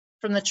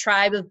from the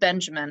tribe of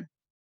Benjamin.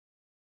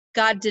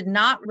 God did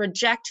not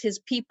reject his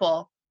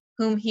people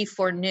whom he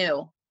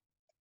foreknew.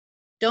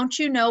 Don't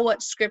you know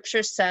what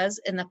scripture says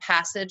in the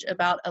passage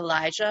about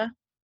Elijah?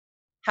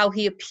 How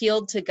he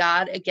appealed to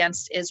God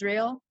against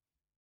Israel?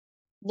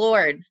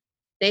 Lord,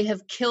 they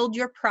have killed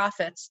your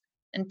prophets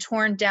and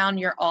torn down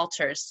your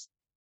altars.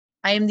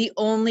 I am the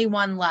only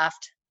one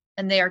left,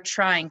 and they are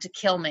trying to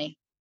kill me.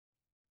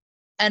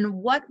 And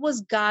what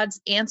was God's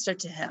answer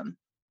to him?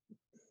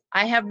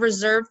 I have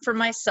reserved for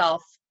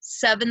myself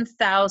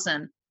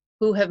 7,000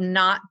 who have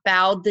not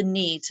bowed the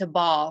knee to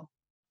Baal.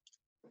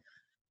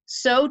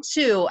 So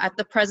too, at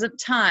the present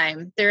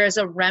time, there is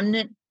a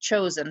remnant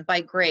chosen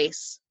by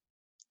grace.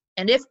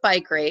 And if by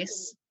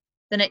grace,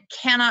 then it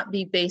cannot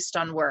be based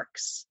on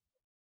works.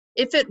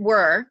 If it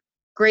were,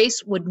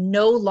 grace would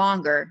no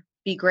longer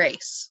be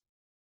grace.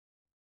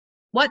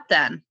 What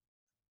then?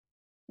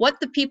 What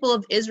the people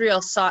of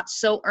Israel sought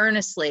so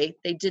earnestly,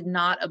 they did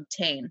not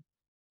obtain.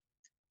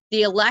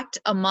 The elect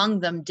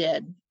among them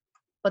did,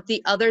 but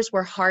the others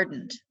were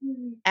hardened.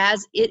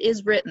 As it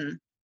is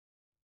written,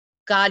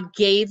 God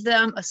gave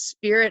them a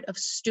spirit of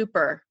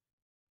stupor,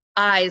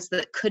 eyes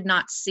that could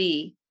not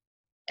see,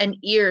 and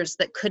ears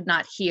that could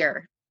not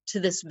hear, to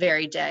this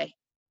very day.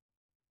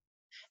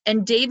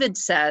 And David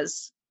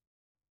says,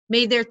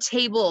 may their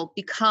table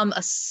become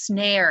a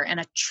snare and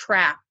a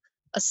trap,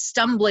 a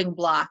stumbling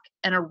block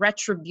and a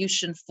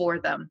retribution for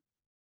them.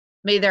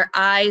 May their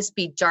eyes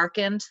be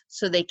darkened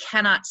so they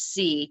cannot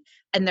see,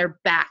 and their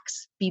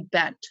backs be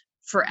bent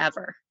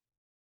forever.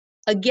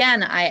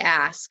 Again, I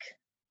ask,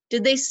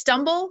 did they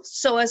stumble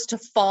so as to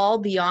fall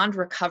beyond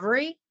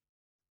recovery?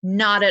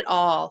 Not at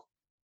all.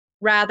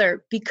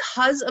 Rather,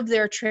 because of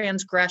their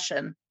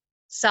transgression,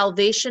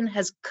 salvation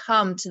has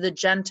come to the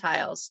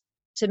Gentiles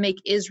to make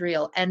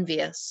Israel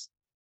envious.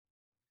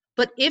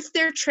 But if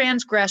their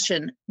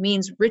transgression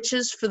means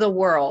riches for the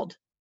world,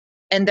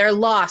 and their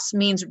loss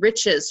means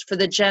riches for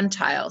the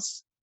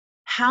Gentiles,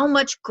 how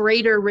much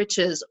greater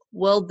riches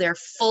will their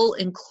full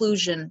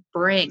inclusion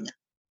bring?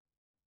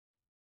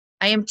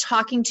 I am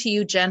talking to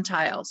you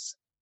Gentiles.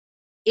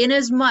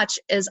 Inasmuch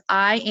as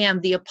I am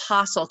the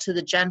apostle to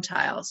the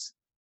Gentiles,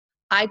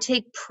 I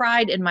take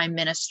pride in my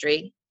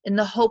ministry in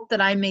the hope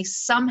that I may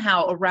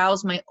somehow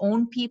arouse my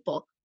own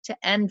people to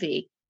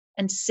envy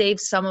and save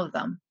some of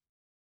them.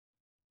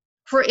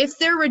 For if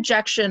their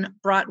rejection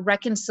brought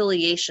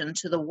reconciliation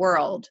to the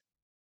world,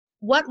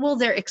 what will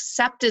their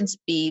acceptance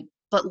be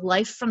but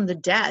life from the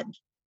dead?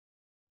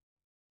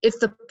 If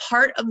the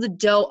part of the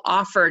dough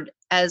offered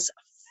as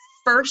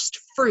first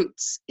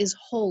fruits is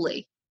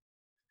holy,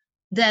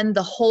 then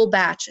the whole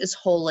batch is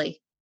holy.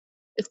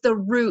 If the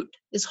root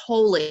is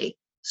holy,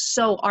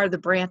 so are the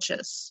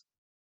branches.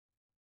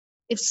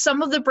 If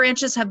some of the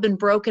branches have been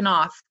broken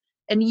off,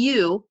 and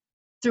you,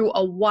 through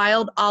a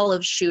wild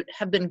olive shoot,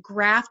 have been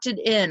grafted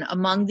in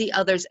among the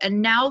others,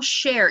 and now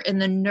share in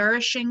the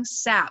nourishing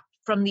sap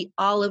from the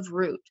olive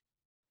root,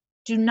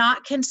 do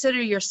not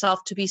consider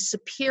yourself to be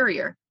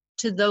superior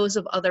to those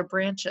of other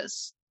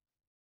branches.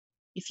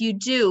 If you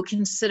do,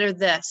 consider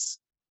this: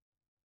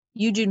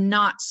 you do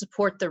not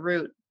support the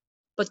root,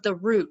 but the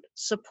root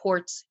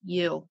supports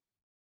you.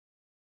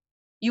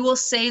 You will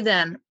say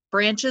then,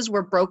 branches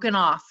were broken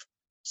off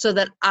so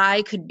that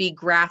I could be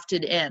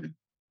grafted in.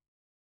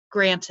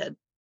 Granted,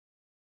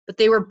 but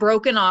they were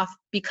broken off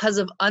because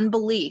of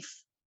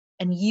unbelief,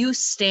 and you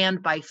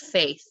stand by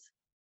faith.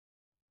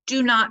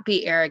 Do not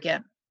be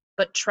arrogant,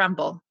 but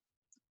tremble.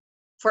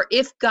 For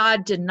if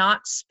God did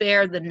not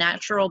spare the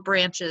natural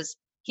branches,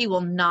 he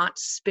will not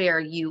spare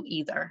you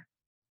either.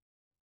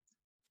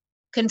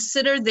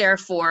 Consider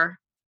therefore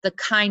the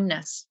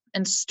kindness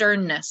and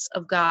sternness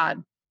of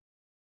God.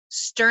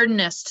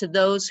 Sternness to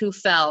those who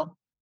fell,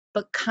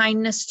 but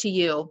kindness to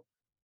you,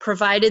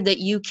 provided that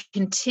you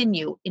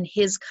continue in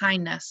his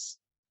kindness.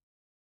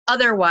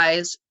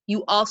 Otherwise,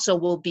 you also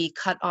will be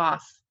cut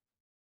off.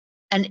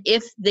 And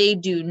if they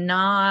do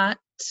not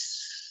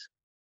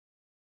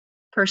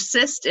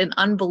persist in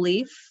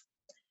unbelief,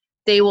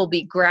 they will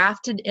be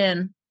grafted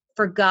in,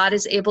 for God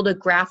is able to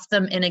graft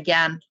them in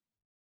again.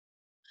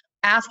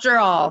 After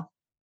all,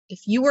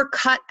 if you were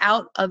cut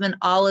out of an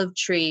olive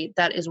tree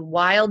that is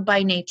wild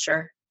by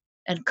nature,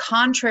 and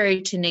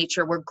contrary to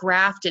nature were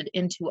grafted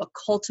into a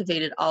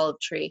cultivated olive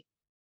tree,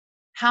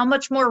 how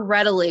much more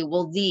readily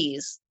will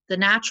these, the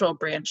natural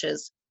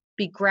branches,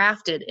 be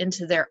grafted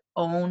into their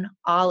own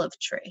olive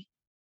tree?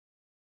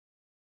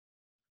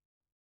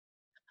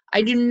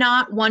 I do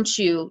not want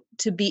you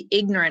to be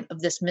ignorant of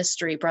this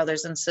mystery,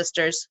 brothers and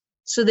sisters,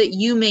 so that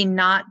you may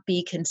not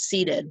be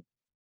conceited.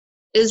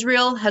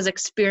 Israel has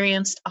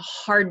experienced a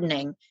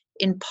hardening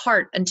in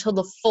part until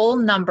the full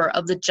number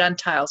of the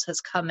Gentiles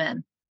has come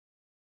in.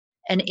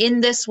 And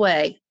in this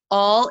way,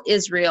 all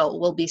Israel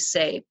will be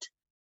saved.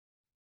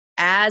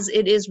 As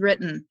it is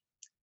written,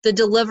 the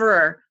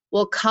deliverer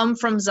will come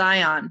from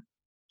Zion.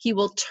 He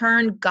will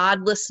turn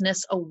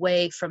godlessness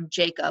away from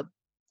Jacob.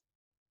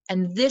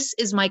 And this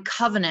is my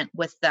covenant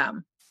with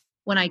them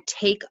when I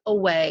take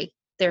away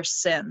their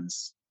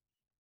sins.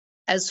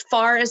 As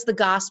far as the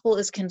gospel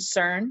is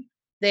concerned,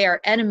 they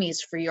are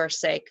enemies for your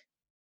sake.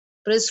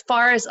 But as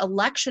far as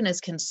election is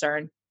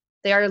concerned,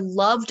 they are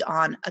loved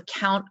on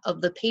account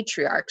of the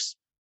patriarchs,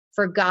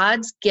 for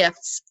God's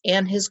gifts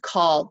and his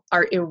call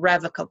are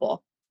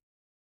irrevocable.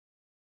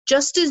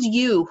 Just as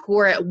you, who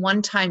were at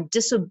one time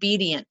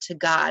disobedient to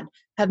God,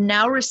 have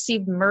now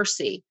received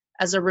mercy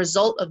as a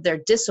result of their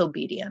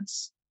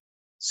disobedience,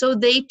 so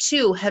they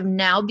too have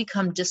now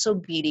become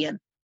disobedient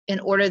in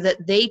order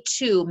that they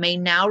too may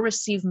now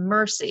receive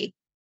mercy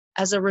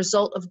as a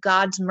result of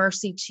God's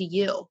mercy to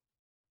you.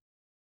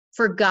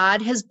 For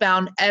God has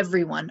bound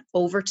everyone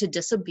over to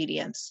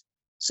disobedience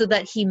so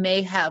that he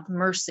may have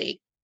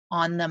mercy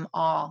on them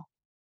all.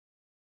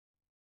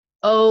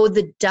 Oh,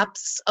 the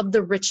depths of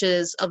the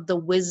riches of the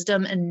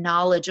wisdom and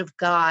knowledge of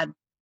God,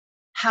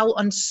 how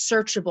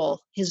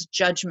unsearchable his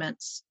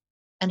judgments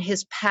and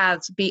his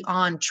paths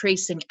beyond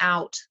tracing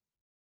out.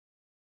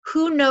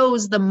 Who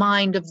knows the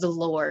mind of the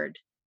Lord?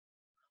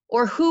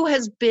 Or who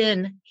has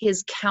been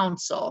his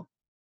counsel?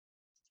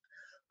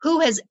 Who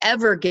has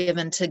ever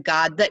given to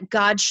God that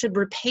God should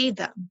repay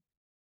them?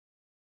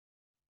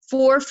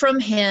 For from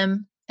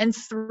him and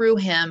through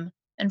him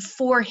and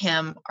for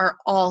him are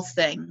all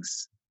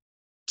things.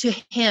 To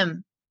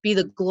him be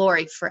the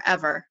glory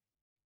forever.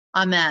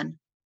 Amen.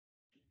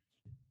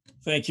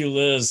 Thank you,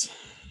 Liz.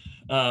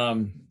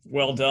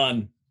 Well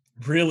done.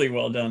 Really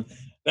well done.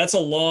 That's a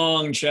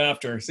long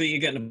chapter. See, you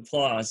get an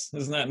applause.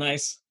 Isn't that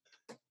nice?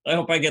 I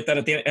hope I get that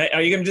at the end.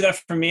 Are you going to do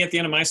that for me at the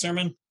end of my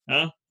sermon?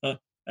 Huh? I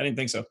didn't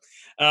think so.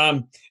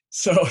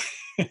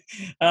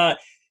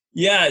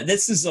 Yeah,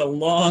 this is a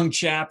long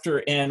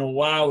chapter, and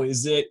wow,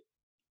 is it,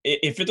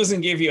 if it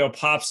doesn't give you a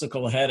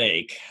popsicle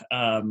headache,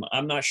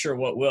 I'm not sure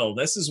what will.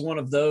 This is one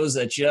of those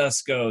that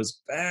just goes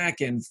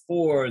back and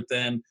forth,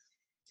 and,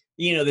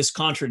 this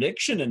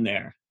contradiction in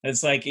there.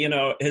 It's like,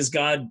 has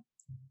God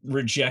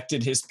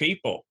rejected his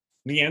people?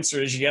 The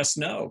answer is yes,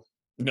 no.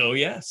 No,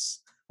 yes.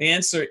 The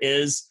answer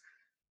is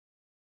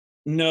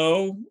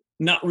no,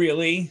 not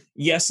really.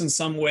 Yes, in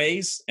some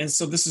ways. And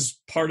so this is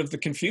part of the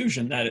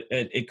confusion that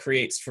it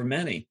creates for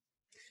many.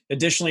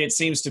 Additionally, it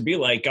seems to be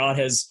like God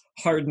has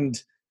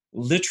hardened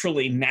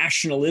literally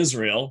national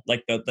Israel,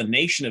 like the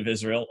nation of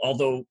Israel,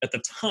 although at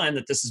the time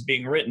that this is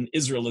being written,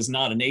 Israel is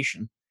not a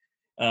nation.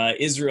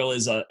 Israel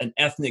is an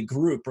ethnic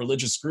group,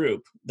 religious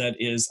group that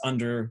is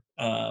under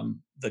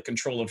the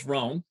control of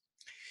Rome.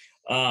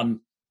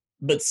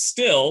 But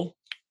still,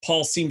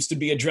 Paul seems to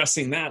be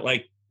addressing that,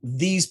 like,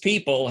 these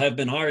people have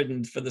been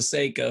hardened for the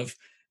sake of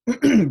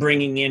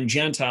bringing in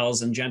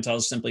Gentiles, and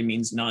Gentiles simply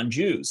means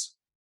non-Jews.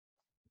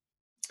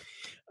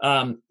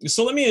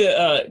 So let me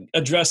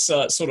address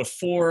sort of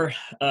four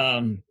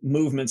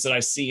movements that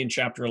I see in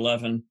chapter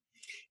 11,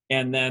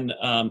 and then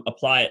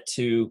apply it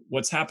to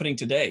what's happening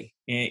today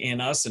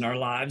in us, in our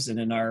lives, and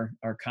in our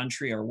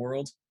country, our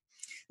world.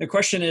 The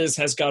question is,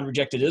 has God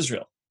rejected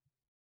Israel?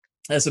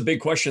 That's a big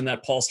question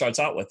that Paul starts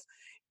out with.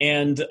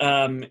 And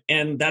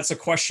that's a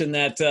question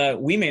that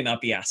we may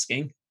not be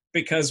asking,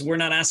 because we're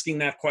not asking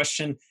that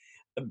question.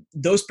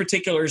 Those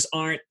particulars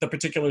aren't the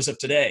particulars of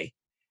today.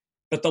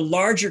 But the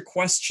larger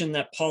question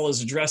that Paul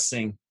is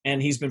addressing,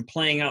 and he's been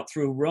playing out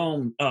through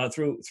Rome,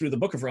 through the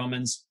book of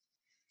Romans,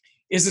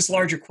 is this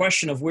larger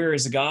question of, where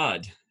is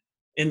God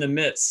in the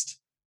midst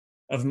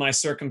of my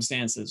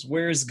circumstances?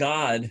 Where is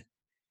God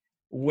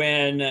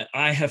when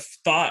I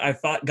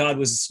thought God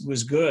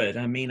was good?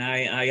 I mean,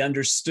 I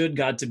understood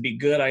God to be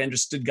good. I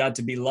understood God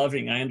to be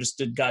loving. I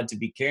understood God to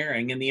be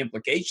caring. And the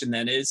implication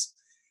then is,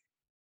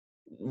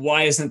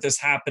 why isn't this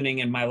happening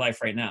in my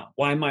life right now?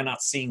 Why am I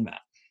not seeing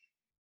that?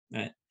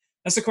 Right?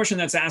 That's a question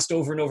that's asked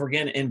over and over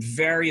again in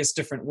various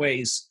different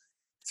ways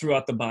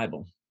throughout the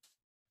Bible,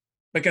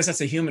 because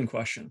that's a human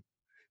question.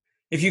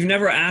 If you've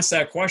never asked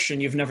that question,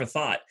 you've never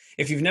thought.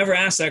 If you've never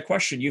asked that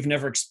question, you've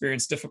never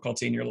experienced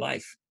difficulty in your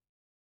life.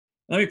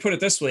 Let me put it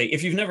this way.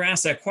 If you've never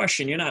asked that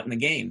question, you're not in the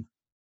game.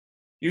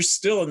 You're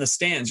still in the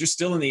stands. You're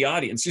still in the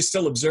audience. You're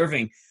still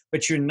observing,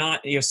 but you're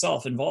not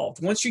yourself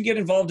involved. Once you get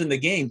involved in the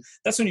game,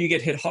 that's when you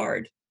get hit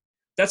hard.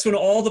 That's when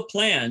all the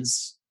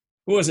plans,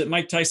 who was it?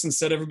 Mike Tyson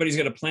said, everybody's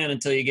got a plan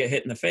until you get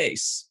hit in the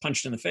face,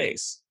 punched in the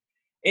face.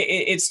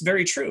 It's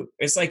very true.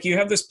 It's like you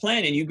have this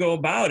plan and you go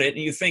about it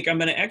and you think, I'm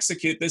going to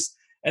execute this.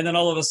 And then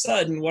all of a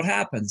sudden, what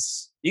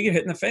happens? You get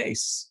hit in the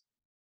face.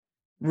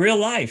 Real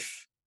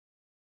life.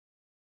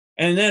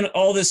 And then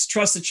all this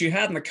trust that you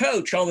had in the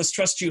coach, all this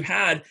trust you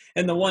had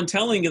in the one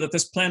telling you that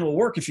this plan will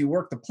work, if you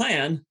work the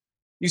plan,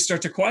 you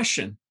start to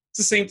question. It's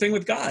the same thing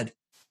with God.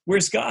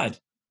 Where's God?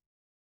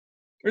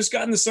 Where's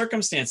God in the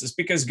circumstances?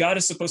 Because God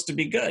is supposed to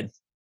be good.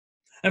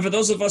 And for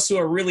those of us who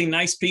are really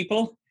nice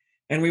people,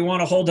 and we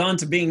want to hold on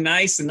to being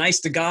nice and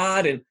nice to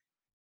God, and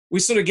we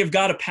sort of give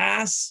God a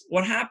pass,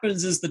 what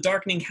happens is the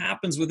darkening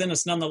happens within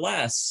us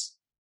nonetheless.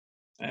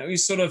 We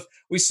sort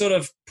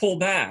of pull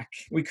back.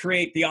 We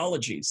create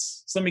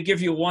theologies. So let me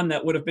give you one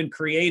that would have been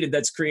created,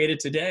 that's created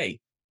today.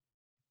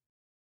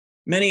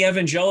 Many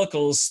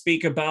evangelicals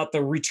speak about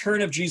the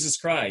return of Jesus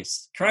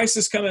Christ. Christ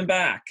is coming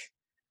back.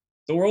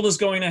 The world is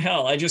going to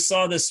hell. I just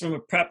saw this from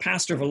a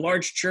pastor of a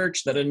large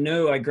church that I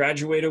know. I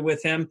graduated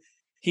with him.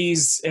 he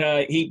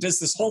does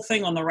this whole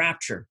thing on the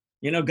rapture.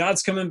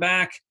 God's coming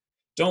back.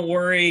 Don't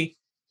worry.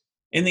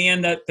 In the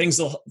end, that things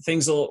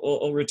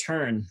will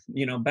return,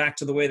 back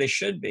to the way they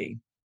should be.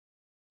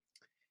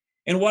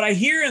 And what I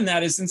hear in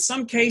that is, in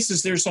some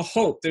cases, there's a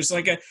hope. There's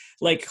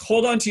like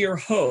hold on to your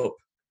hope.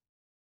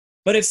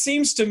 But it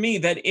seems to me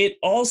that it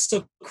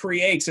also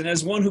creates, and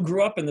as one who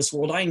grew up in this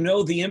world, I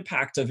know the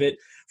impact of it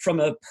from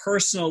a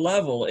personal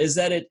level, is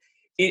that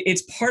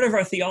it's part of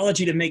our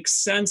theology to make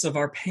sense of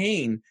our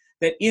pain,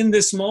 that in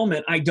this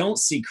moment, I don't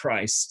see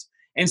Christ.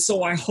 And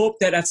so I hope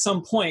that at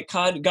some point,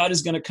 God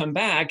is going to come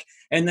back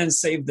and then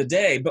save the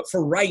day. But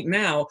for right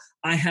now,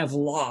 I have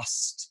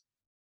lost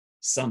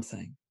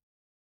something.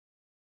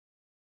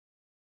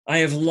 I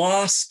have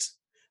lost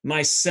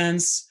my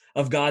sense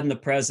of God in the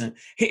present.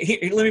 Here,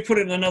 let me put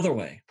it in another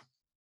way.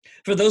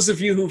 For those of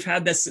you who've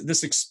had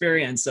this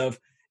experience of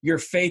your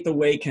faith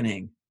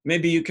awakening,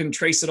 maybe you can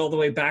trace it all the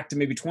way back to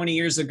maybe 20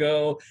 years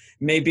ago,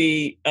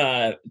 maybe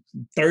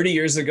 30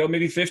 years ago,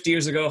 maybe 50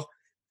 years ago.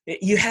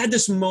 You had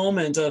this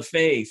moment of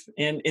faith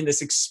and in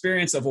this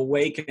experience of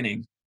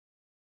awakening.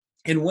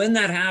 And when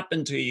that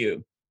happened to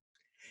you,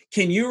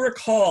 can you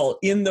recall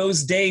in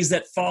those days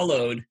that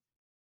followed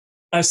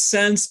a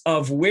sense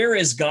of, where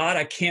is God?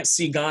 I can't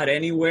see God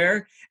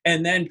anywhere.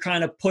 And then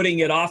kind of putting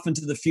it off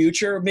into the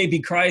future. Maybe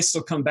Christ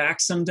will come back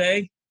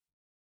someday.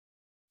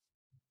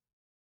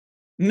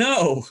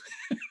 No,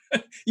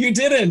 you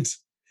didn't.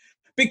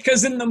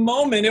 Because in the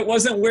moment, it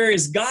wasn't, where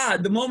is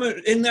God?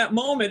 In that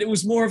moment, it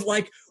was more of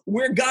like,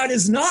 where God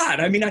is not.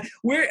 I mean,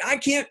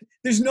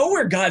 there's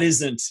nowhere God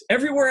isn't.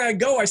 Everywhere I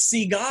go, I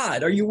see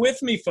God. Are you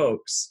with me,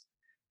 folks?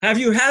 Have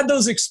you had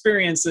those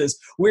experiences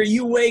where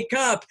you wake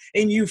up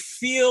and you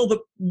feel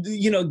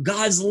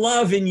God's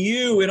love in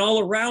you and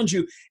all around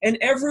you, and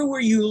everywhere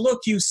you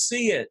look, you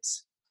see it?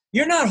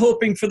 You're not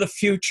hoping for the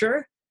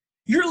future.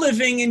 You're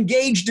living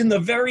engaged in the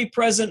very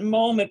present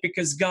moment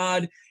because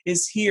God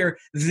is here.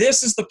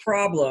 This is the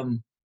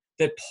problem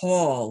that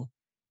Paul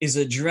is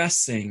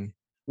addressing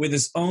with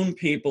his own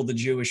people, the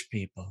Jewish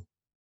people.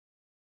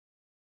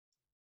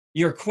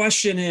 Your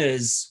question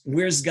is,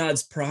 where's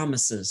God's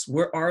promises?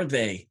 Where are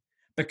they?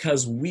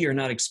 Because we are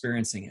not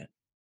experiencing it.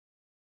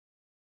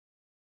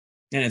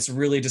 And it's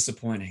really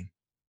disappointing.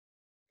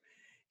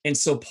 And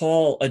so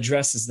Paul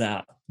addresses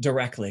that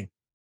directly.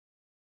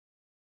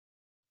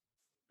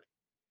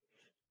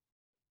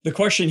 The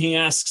question he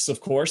asks,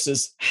 of course,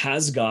 is,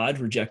 has God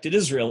rejected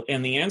Israel?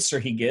 And the answer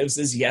he gives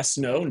is yes,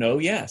 no, no,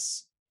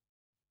 yes.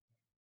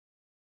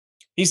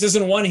 He says,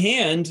 on one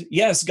hand,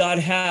 yes, God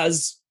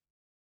has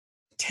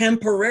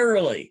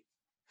temporarily.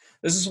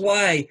 This is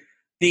why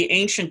the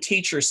ancient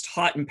teachers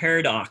taught in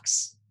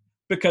paradox,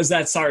 because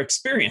that's our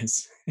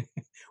experience.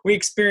 We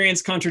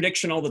experience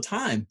contradiction all the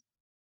time.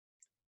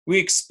 We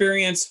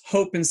experience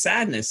hope and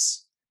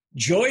sadness,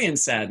 joy and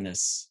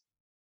sadness,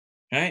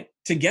 right?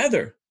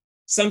 Together.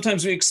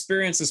 Sometimes we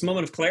experience this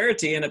moment of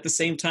clarity and at the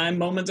same time,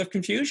 moments of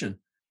confusion.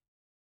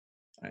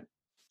 Right?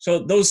 So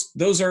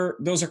those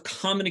are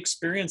common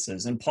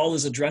experiences. And Paul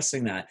is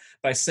addressing that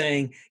by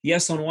saying,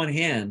 yes, on one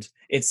hand,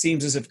 it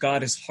seems as if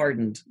God has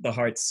hardened the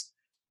hearts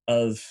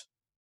of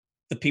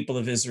the people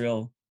of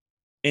Israel.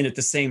 And at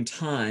the same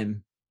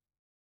time,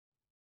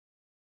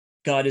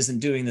 God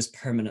isn't doing this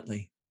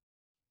permanently.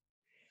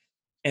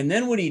 And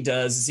then what he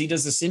does is he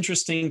does this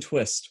interesting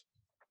twist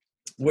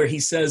where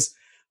he says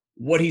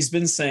what he's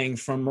been saying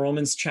from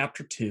Romans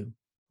chapter 2,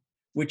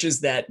 which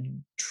is that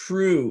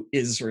true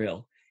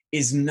Israel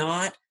is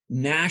not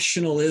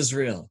national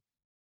Israel.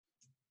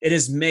 It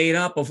is made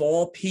up of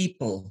all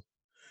people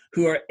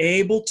who are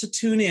able to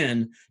tune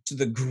in to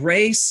the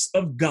grace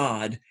of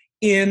God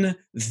in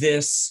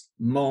this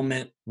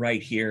moment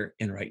right here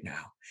and right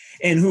now,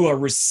 and who are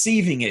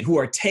receiving it, who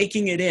are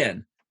taking it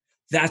in.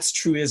 That's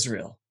true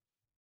Israel.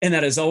 And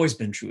that has always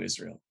been true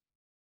Israel.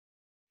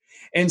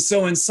 And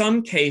so in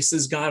some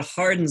cases, God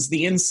hardens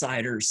the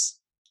insiders,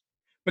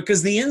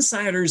 because the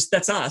insiders,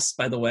 that's us,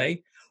 by the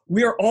way,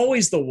 we are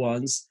always the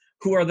ones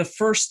who are the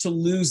first to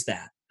lose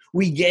that.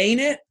 We gain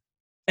it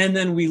and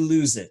then we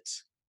lose it.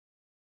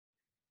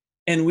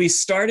 And we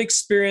start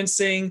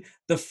experiencing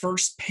the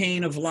first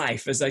pain of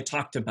life, as I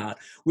talked about,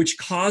 which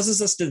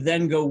causes us to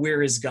then go,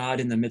 where is God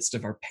in the midst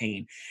of our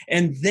pain?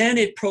 And then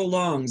it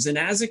prolongs. And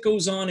as it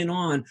goes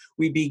on,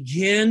 we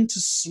begin to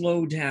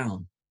slow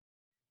down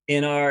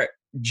in our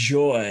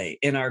joy,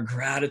 in our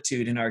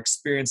gratitude, in our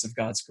experience of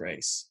God's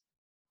grace.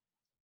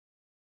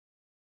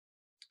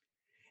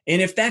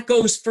 And if that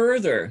goes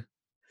further,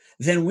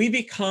 then we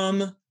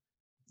become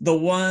the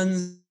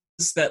ones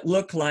that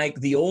look like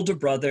the older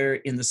brother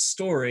in the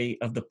story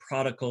of the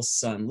prodigal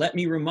son. Let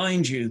me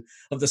remind you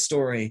of the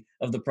story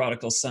of the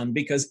prodigal son,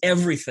 because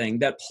everything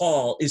that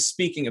Paul is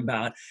speaking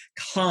about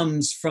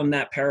comes from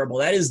that parable.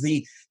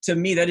 To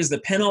me, that is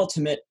the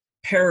penultimate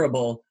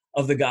parable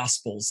of the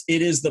Gospels.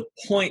 It is the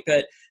point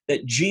that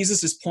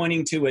Jesus is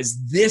pointing to as,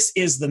 this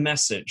is the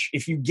message.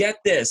 If you get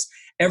this,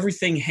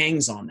 everything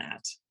hangs on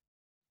that.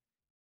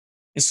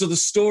 And so the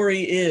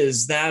story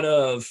is that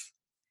of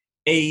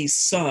a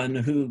son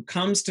who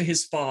comes to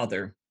his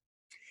father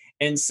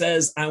and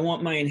says, I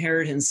want my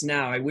inheritance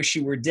now. I wish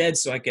you were dead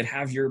so I could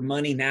have your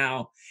money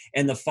now.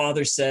 And the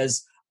father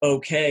says,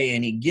 okay.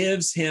 And he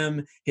gives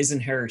him his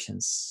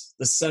inheritance.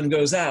 The son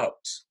goes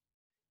out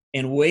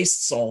and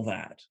wastes all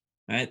that.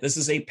 Right? This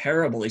is a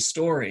parable, a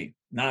story,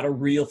 not a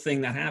real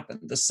thing that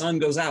happened. The son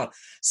goes out,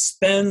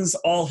 spends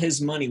all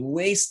his money,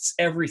 wastes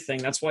everything.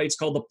 That's why it's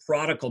called the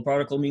prodigal.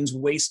 Prodigal means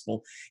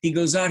wasteful. He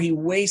goes out, he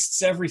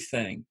wastes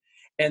everything.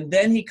 And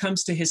then he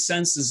comes to his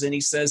senses and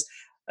he says,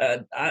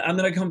 I'm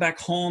going to come back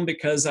home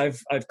because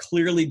I've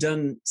clearly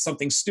done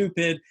something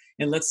stupid,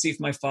 and let's see if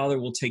my father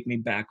will take me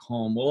back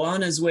home. Well,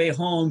 on his way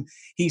home,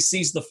 he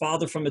sees the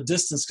father from a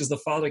distance because the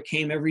father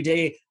came every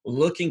day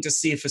looking to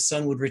see if his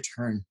son would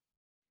return.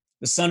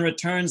 The son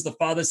returns. The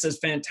father says,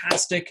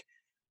 fantastic.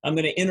 I'm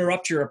going to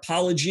interrupt your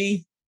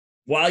apology.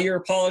 While you're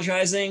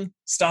apologizing,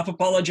 stop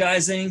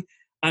apologizing.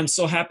 I'm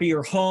so happy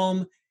you're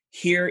home.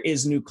 Here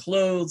is new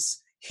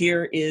clothes.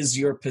 Here is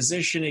your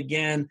position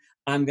again.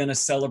 I'm going to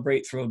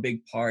celebrate through a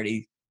big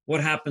party. What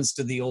happens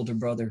to the older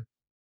brother?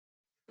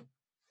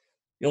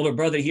 The older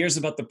brother hears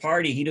about the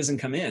party. He doesn't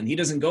come in. He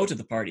doesn't go to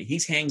the party. He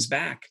hangs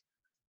back.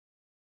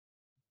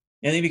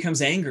 And he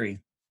becomes angry.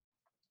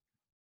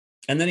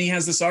 And then he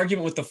has this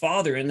argument with the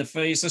father, and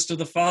he says to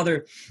the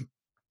father,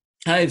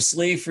 I have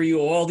slaved for you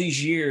all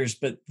these years,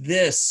 but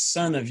this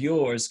son of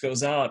yours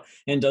goes out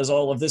and does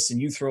all of this,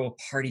 and you throw a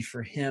party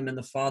for him. And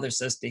the father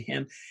says to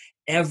him,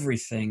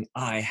 everything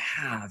I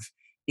have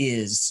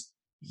is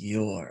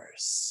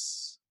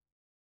yours.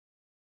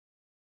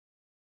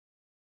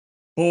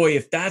 Boy,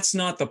 if that's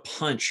not the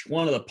punch,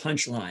 one of the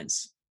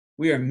punchlines,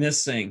 we are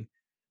missing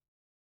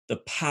the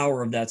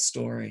power of that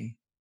story.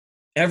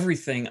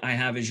 Everything I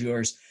have is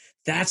yours.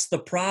 That's the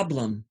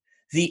problem.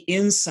 The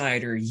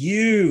insider,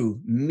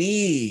 you,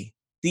 me,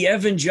 the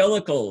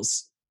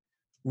evangelicals,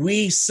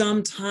 we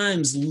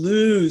sometimes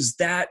lose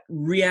that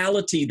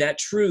reality, that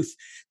truth,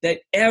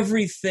 that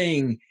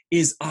everything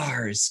is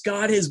ours.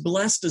 God has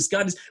blessed us.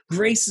 God's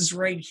grace is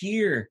right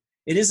here.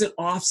 It isn't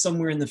off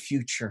somewhere in the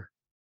future.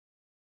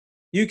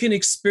 You can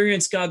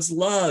experience God's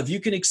love. You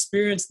can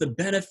experience the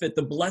benefit,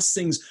 the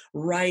blessings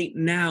right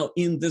now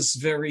in this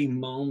very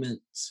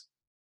moment.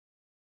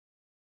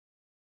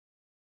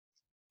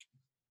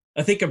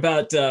 I think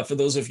about, for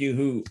those of you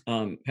who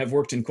have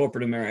worked in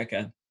corporate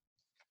America,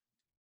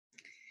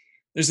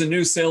 there's a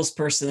new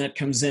salesperson that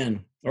comes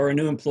in, or a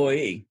new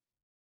employee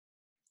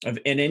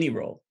in any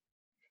role.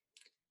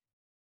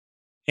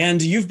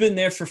 And you've been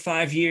there for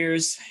 5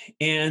 years,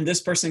 and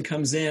this person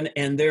comes in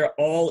and they're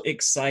all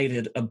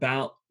excited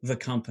about the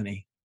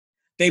company.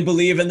 They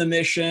believe in the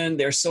mission.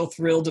 They're so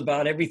thrilled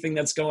about everything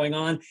that's going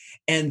on.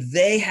 And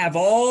they have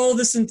all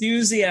this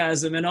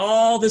enthusiasm and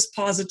all this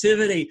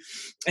positivity.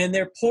 And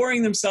they're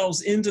pouring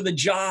themselves into the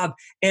job.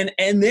 And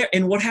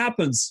what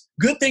happens?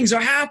 Good things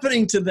are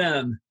happening to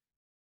them.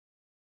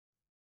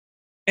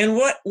 And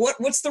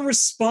what's the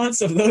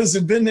response of those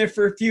who've been there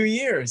for a few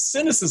years?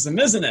 Cynicism,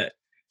 isn't it?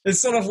 It's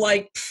sort of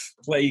like,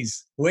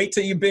 please, wait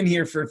till you've been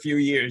here for a few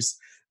years.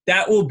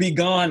 That will be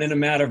gone in a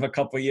matter of a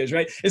couple of years,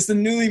 right? It's the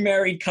newly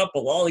married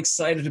couple, all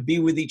excited to be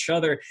with each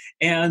other.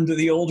 And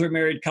the older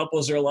married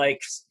couples are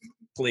like,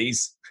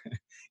 please,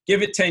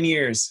 give it 10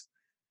 years.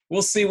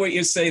 We'll see what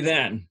you say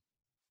then,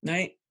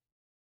 right?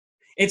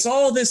 It's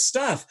all this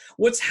stuff.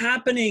 What's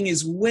happening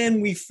is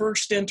when we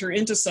first enter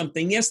into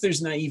something, yes,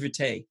 there's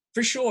naivete,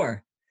 for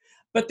sure.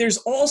 But there's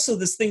also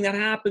this thing that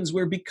happens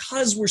where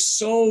because we're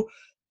so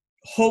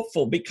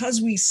hopeful, because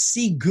we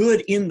see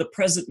good in the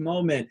present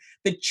moment,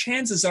 the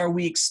chances are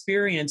we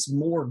experience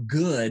more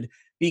good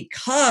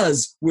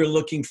because we're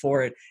looking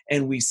for it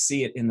and we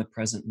see it in the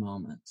present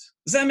moment.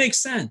 Does that make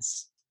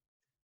sense?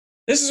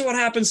 This is what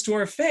happens to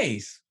our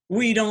faith.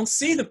 We don't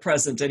see the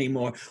present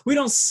anymore. We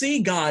don't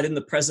see God in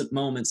the present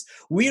moments.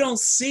 We don't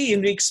see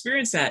and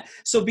experience that.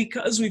 So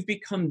because we've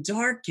become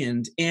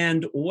darkened,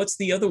 and what's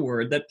the other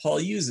word that Paul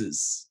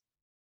uses?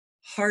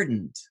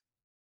 Hardened.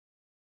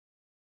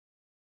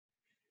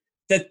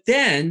 That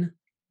then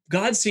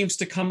God seems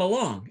to come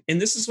along. And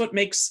this is what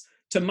makes,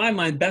 to my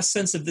mind, best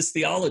sense of this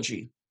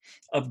theology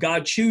of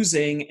God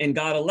choosing and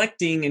God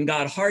electing and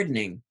God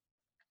hardening,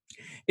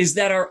 is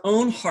that our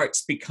own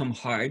hearts become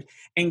hard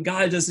and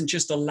God doesn't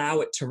just allow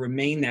it to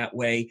remain that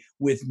way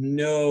with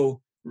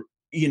no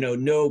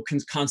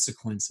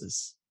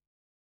consequences.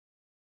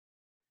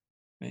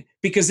 Right?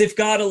 Because if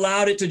God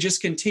allowed it to just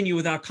continue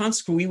without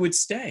consequence, we would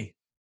stay.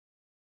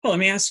 Well, let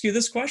me ask you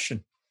this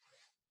question.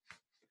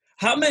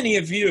 How many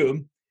of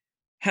you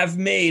have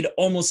made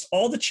almost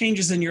all the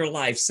changes in your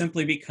life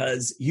simply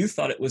because you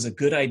thought it was a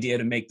good idea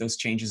to make those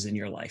changes in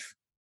your life?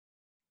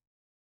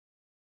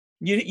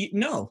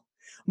 No.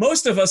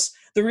 Most of us,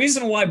 the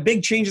reason why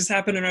big changes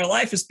happen in our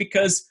life is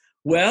because,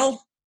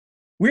 well,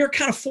 we were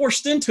kind of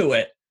forced into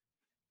it.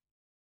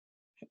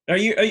 Are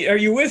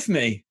you with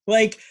me?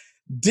 Like,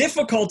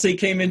 difficulty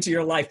came into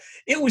your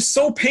life. It was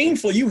so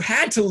painful. You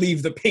had to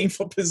leave the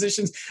painful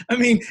positions. I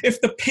mean,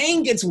 if the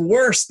pain gets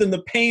worse than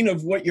the pain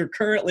of what you're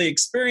currently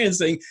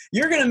experiencing,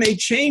 you're going to make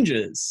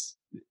changes.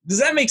 Does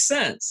that make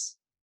sense?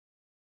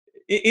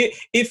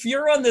 If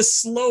you're on this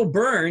slow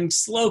burn,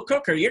 slow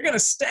cooker, you're going to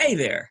stay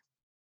there.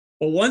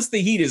 But once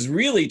the heat is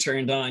really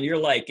turned on, you're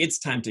like, it's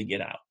time to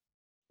get out.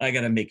 I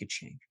got to make a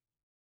change.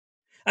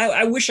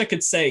 I wish I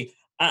could say,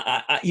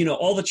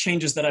 all the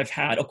changes that I've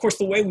had. Of course,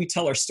 the way we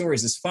tell our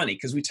stories is funny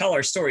because we tell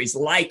our stories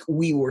like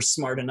we were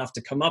smart enough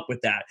to come up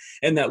with that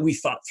and that we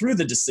thought through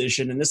the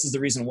decision. And this is the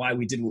reason why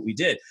we did what we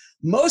did.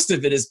 Most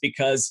of it is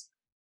because,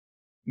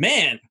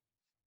 man,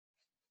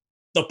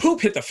 the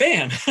poop hit the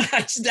fan.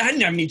 I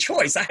didn't have any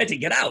choice. I had to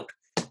get out.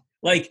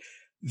 Like,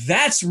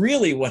 that's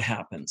really what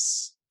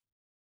happens.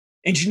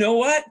 And you know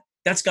what?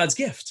 That's God's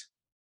gift.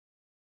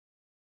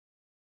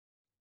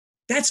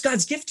 That's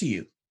God's gift to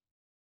you.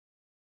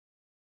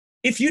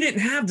 If you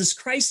didn't have this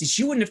crisis,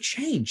 you wouldn't have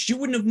changed. You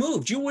wouldn't have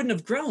moved. You wouldn't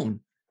have grown.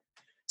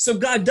 So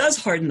God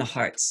does harden the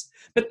hearts.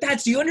 But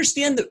do you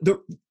understand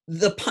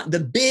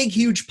the big,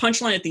 huge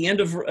punchline at the end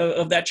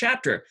of that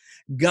chapter?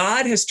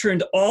 God has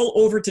turned all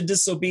over to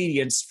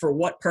disobedience for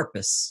what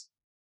purpose?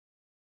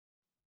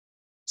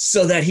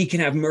 So that he can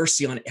have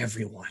mercy on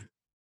everyone.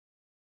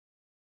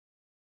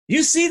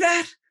 You see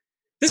that?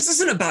 This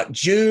isn't about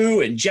Jew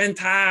and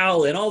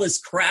Gentile and all this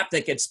crap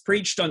that gets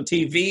preached on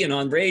TV and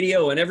on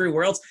radio and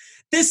everywhere else.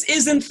 This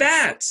isn't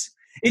that.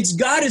 It's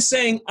God is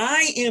saying,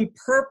 I am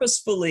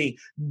purposefully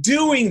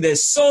doing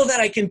this so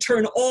that I can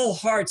turn all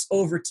hearts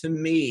over to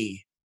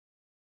me.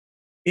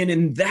 And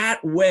in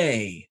that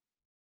way,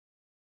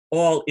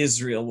 all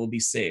Israel will be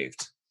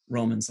saved.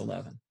 Romans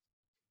 11.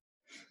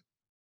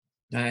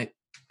 All right.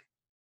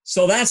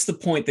 So that's the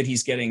point that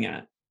he's getting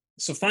at.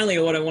 So finally,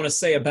 what I want to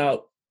say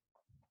about,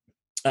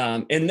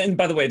 and then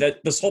by the way,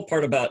 that this whole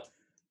part about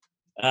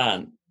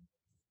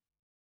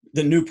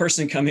the new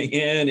person coming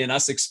in and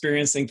us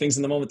experiencing things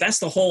in the moment, that's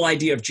the whole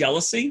idea of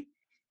jealousy,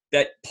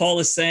 that Paul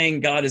is saying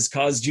God has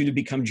caused you to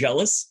become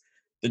jealous,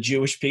 the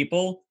Jewish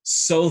people,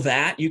 so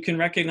that you can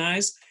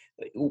recognize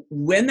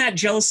when that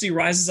jealousy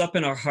rises up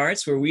in our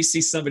hearts where we see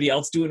somebody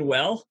else doing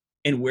well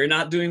and we're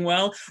not doing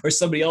well, or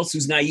somebody else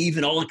who's naive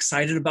and all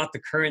excited about the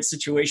current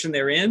situation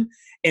they're in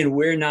and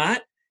we're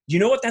not. You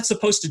know what that's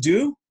supposed to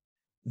do?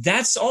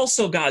 That's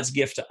also God's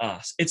gift to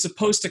us. It's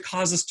supposed to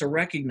cause us to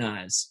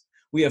recognize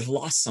we have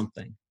lost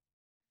something.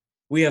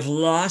 We have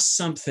lost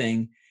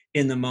something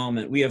in the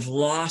moment. We have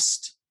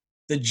lost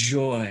the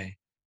joy,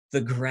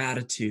 the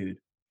gratitude.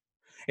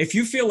 If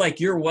you feel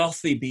like you're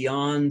wealthy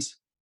beyond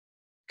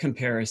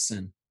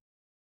comparison,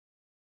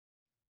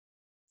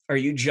 are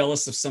you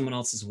jealous of someone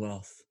else's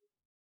wealth?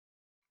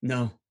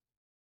 No.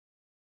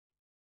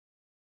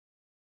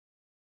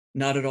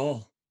 Not at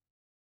all.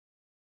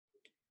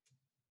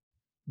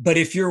 But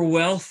if you're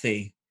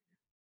wealthy,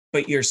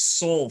 but your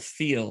soul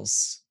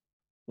feels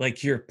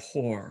like you're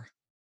poor,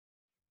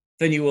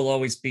 then you will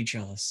always be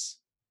jealous.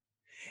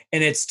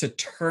 And it's to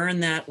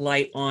turn that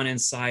light on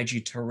inside you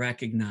to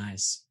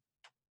recognize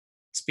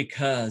it's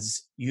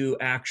because you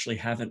actually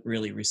haven't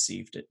really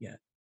received it yet.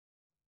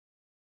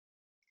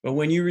 But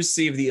when you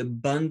receive the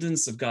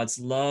abundance of God's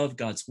love,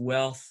 God's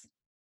wealth,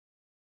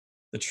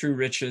 the true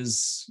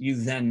riches, you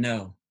then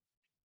know,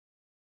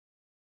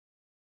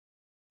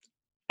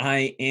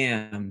 I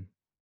am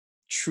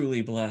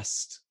truly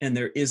blessed, and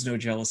there is no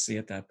jealousy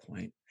at that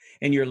point.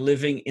 And you're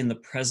living in the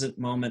present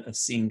moment of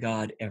seeing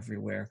God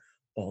everywhere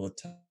all the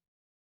time.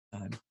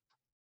 And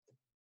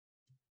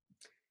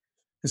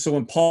so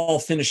when Paul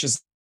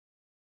finishes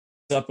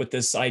up with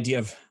this idea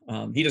of,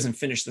 he doesn't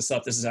finish this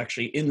up, this is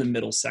actually in the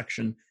middle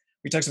section.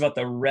 He talks about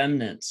the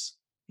remnant,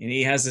 and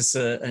he has this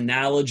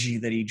analogy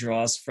that he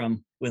draws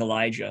from with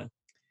Elijah.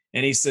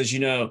 And he says,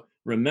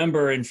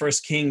 remember in 1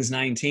 Kings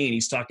 19,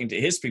 he's talking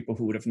to his people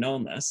who would have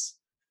known this.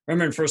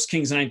 Remember in 1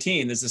 Kings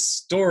 19, there's this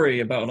story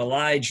about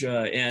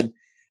Elijah, and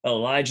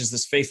Elijah's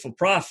this faithful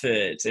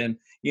prophet, and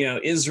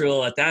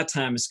Israel at that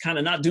time is kind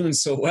of not doing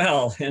so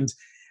well, and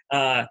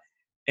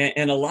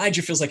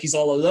Elijah feels like he's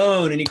all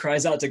alone, and he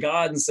cries out to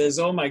God and says,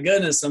 "Oh my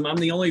goodness, I'm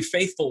the only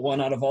faithful one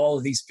out of all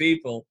of these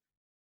people."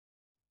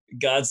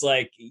 God's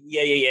like,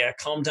 yeah,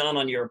 calm down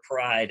on your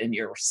pride and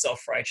your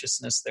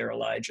self-righteousness there,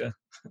 Elijah.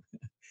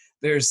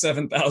 There's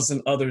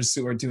 7,000 others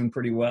who are doing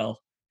pretty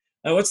well.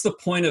 Now, what's the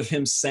point of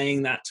him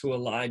saying that to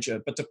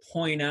Elijah? But to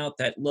point out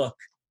that, look,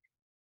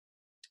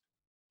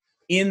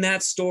 in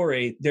that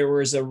story, there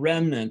was a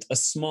remnant, a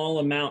small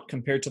amount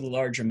compared to the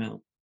large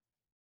amount.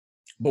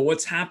 But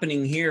what's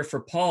happening here for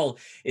Paul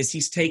is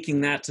he's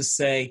taking that to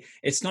say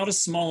it's not a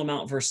small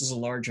amount versus a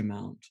large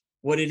amount.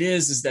 What it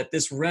is that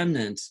this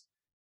remnant,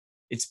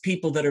 it's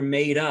people that are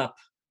made up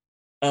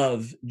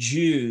of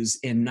Jews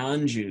and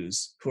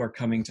non-Jews who are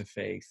coming to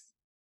faith.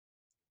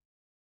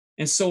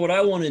 And so what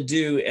I want to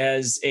do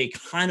as a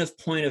kind of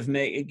point of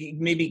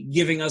maybe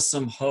giving us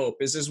some hope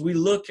is as we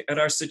look at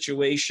our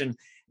situation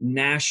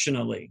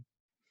nationally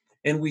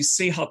and we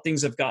see how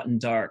things have gotten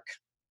dark.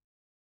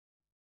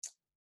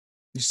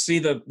 You see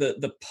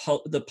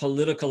the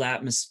political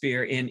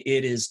atmosphere, and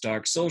it is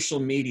dark. Social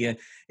media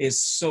is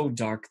so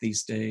dark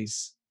these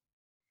days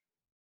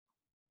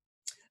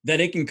that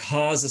it can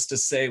cause us to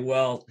say,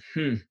 well,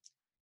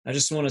 I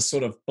just want to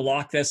sort of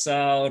block this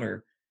out,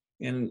 or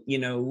And,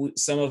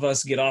 some of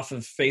us get off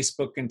of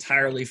Facebook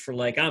entirely for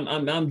like,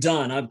 I'm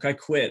done. I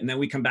quit. And then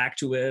we come back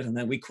to it, and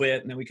then we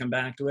quit, and then we come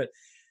back to it.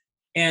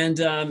 And,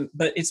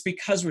 but it's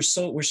because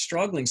we're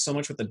struggling so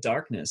much with the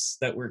darkness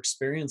that we're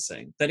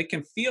experiencing, that it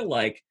can feel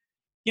like,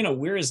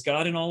 where is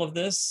God in all of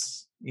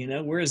this?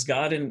 Where is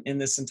God in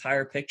this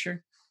entire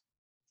picture?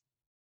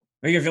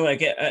 Or you feel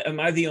like, am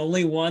I the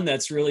only one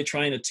that's really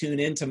trying to tune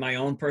into my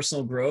own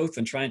personal growth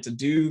and trying to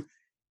do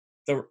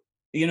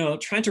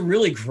trying to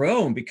really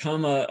grow and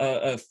become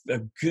a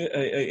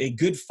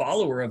good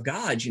follower of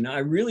God? I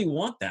really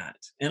want that,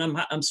 and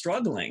I'm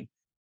struggling,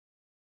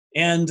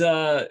 and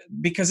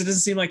because it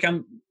doesn't seem like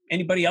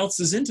anybody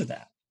else is into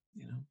that,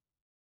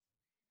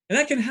 and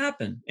that can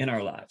happen in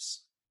our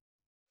lives.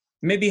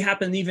 Maybe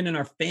happen even in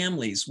our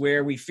families,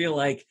 where we feel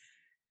like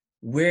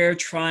we're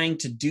trying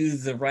to do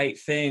the right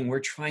thing. We're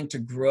trying to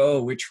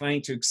grow. We're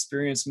trying to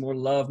experience more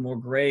love, more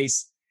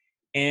grace,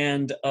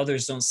 and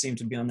others don't seem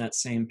to be on that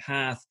same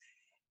path.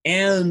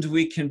 And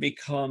we can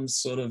become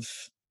sort of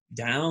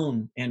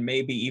down and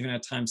maybe even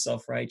at times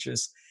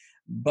self-righteous.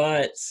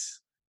 But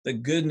the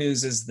good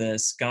news is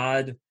this: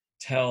 God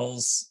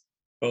tells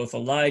both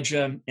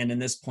Elijah and, in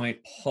this point,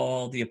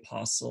 Paul the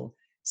apostle,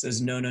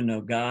 says,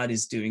 no, God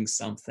is doing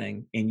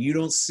something, and you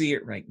don't see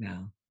it right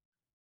now.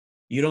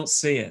 You don't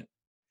see it,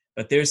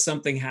 but there's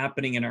something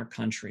happening in our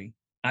country.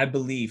 I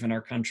believe in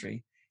our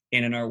country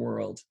and in our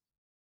world,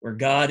 where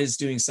God is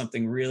doing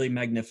something really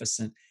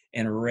magnificent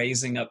and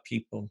raising up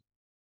people.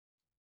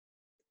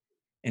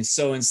 And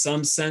so in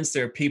some sense,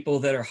 there are people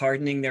that are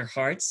hardening their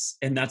hearts,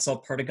 and that's all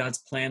part of God's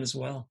plan as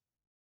well,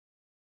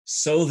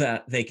 so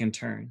that they can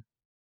turn.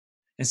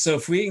 And so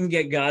if we can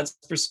get God's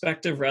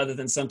perspective rather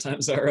than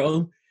sometimes our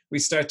own, we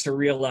start to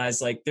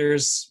realize like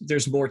there's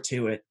more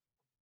to it,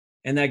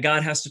 and that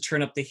God has to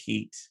turn up the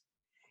heat.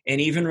 And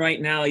even right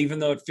now, even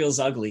though it feels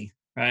ugly,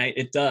 right?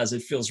 It does.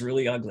 It feels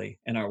really ugly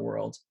in our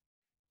world.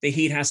 The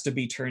heat has to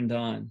be turned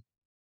on.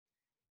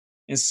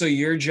 And so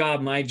your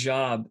job, my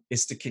job,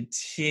 is to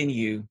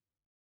continue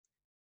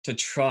to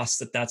trust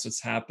that that's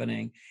what's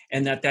happening,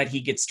 and that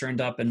heat gets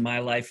turned up in my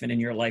life and in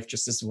your life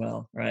just as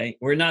well, right?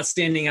 We're not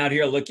standing out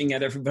here looking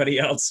at everybody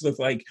else with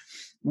like,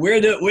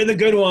 we're the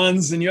good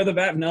ones and you're the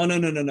bad.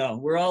 No.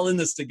 We're all in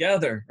this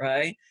together,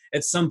 right?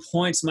 At some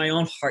points, my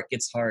own heart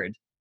gets hard,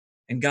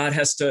 and God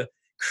has to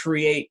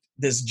create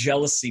this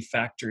jealousy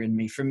factor in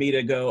me for me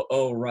to go,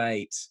 oh,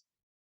 right,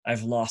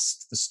 I've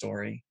lost the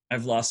story.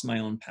 I've lost my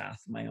own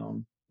path, my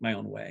own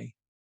way.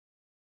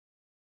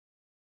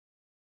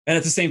 And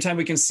at the same time,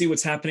 we can see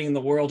what's happening in the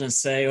world and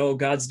say, oh,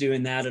 God's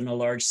doing that on a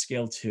large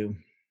scale too.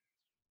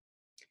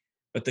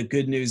 But the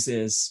good news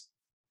is,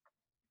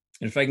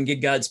 and if I can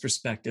get God's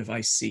perspective,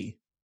 I see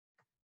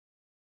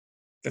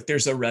that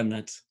there's a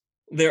remnant.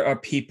 There are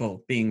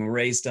people being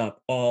raised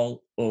up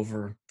all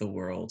over the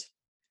world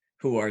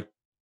who are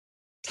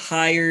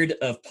tired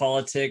of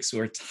politics, who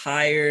are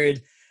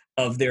tired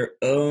of their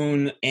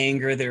own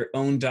anger, their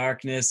own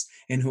darkness,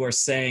 and who are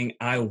saying,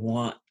 I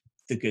want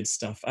the good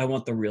stuff. I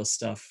want the real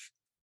stuff.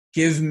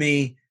 Give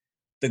me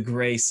the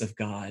grace of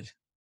God.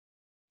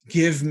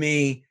 Give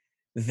me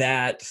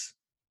that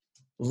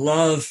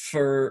love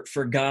for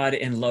God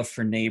and love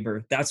for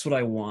neighbor. That's what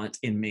I want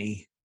in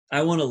me.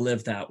 I want to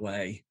live that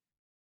way.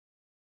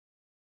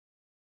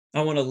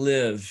 I want to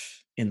live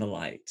in the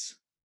light.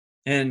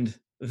 And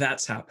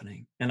that's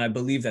happening. And I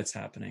believe that's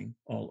happening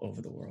all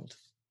over the world.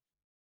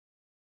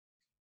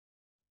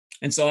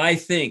 And so I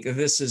think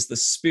this is the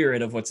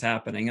spirit of what's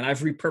happening. And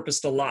I've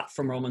repurposed a lot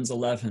from Romans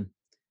 11.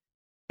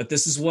 But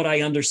this is what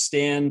I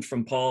understand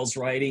from Paul's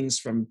writings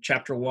from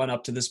chapter 1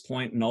 up to this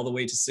point and all the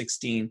way to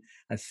 16.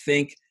 I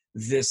think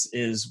this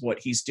is what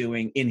he's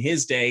doing in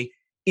his day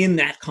in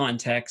that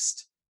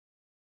context.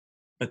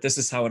 But this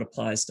is how it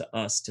applies to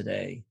us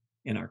today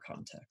in our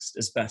context,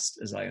 as best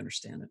as I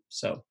understand it.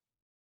 So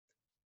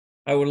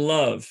I would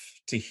love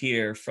to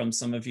hear from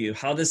some of you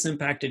how this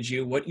impacted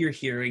you, what you're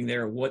hearing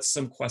there, what's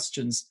some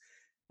questions,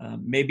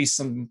 maybe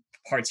some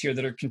parts here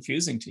that are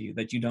confusing to you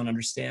that you don't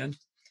understand.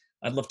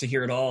 I'd love to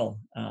hear it all.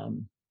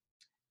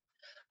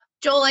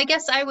 Joel, I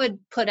guess I would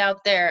put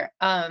out there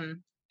that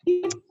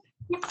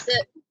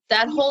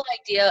whole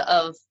idea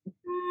of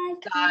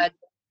God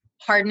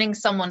hardening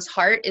someone's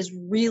heart is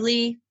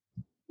really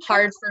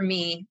hard for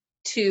me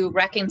to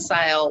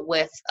reconcile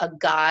with a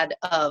God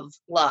of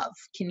love.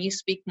 Can you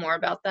speak more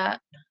about that?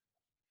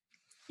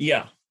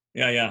 Yeah.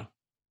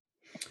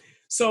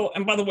 So,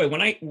 and by the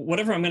way,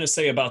 whatever I'm going to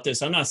say about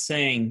this, I'm not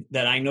saying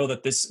that I know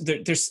that this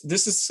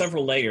is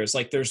several layers.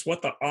 Like there's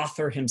what the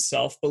author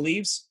himself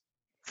believes,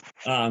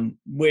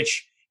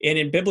 which, and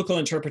in biblical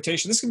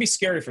interpretation, this can be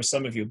scary for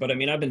some of you, but I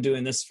mean, I've been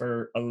doing this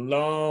for a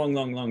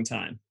long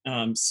time.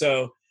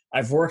 So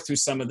I've worked through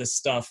some of this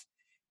stuff,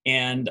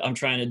 and I'm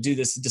trying to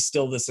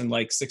distill this in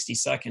like 60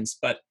 seconds.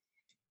 But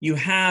you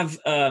have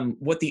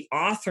what the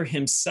author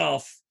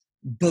himself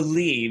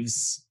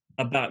believes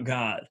about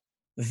God.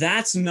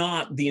 That's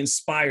not the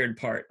inspired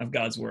part of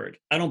God's word.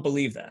 I don't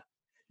believe that.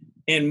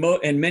 And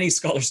many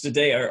scholars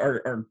today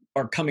are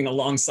coming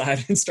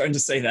alongside and starting to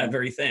say that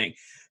very thing.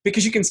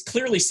 because you can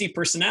clearly see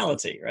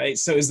personality, right?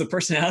 So is the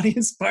personality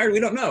inspired? We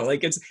don't know.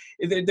 Like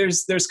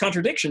there's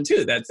contradiction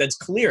too. That's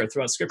clear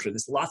throughout Scripture.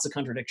 There's lots of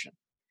contradiction.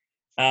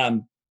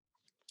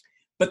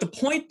 But the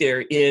point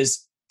there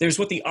is there's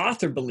what the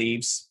author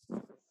believes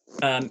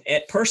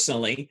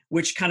personally,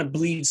 which kind of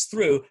bleeds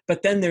through,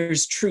 but then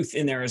there's truth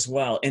in there as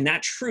well. And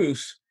that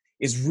truth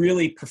is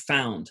really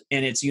profound,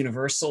 and it's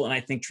universal, and I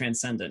think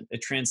transcendent.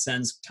 It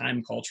transcends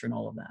time, culture, and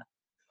all of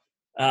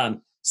that.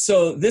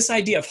 So this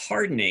idea of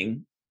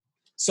hardening,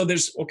 so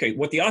there's, okay,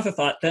 what the author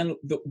thought, then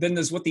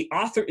there's what the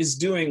author is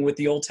doing with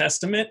the Old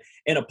Testament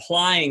and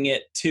applying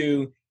it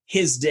to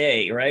his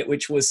day, right?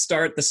 Which was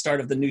the start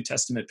of the New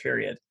Testament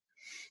period.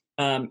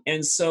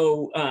 And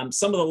so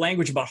some of the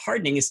language about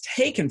hardening is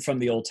taken from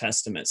the Old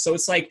Testament. So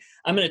it's like,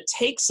 I'm going to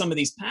take some of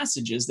these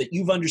passages that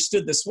you've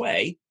understood this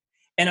way,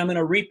 and I'm going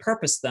to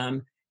repurpose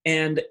them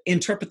and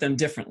interpret them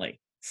differently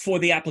for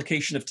the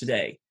application of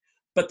today.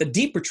 But the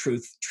deeper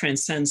truth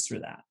transcends through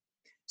that.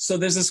 So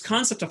there's this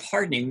concept of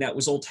hardening that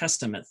was Old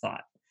Testament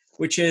thought,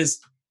 which is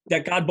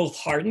that God both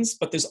hardens,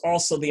 but there's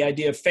also the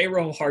idea of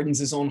Pharaoh hardens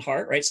his own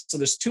heart, right? So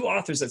there's two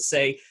authors that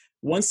say,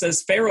 one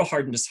says Pharaoh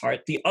hardened his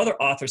heart, the other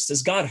author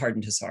says God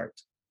hardened his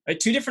heart, right?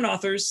 Two different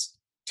authors,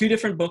 two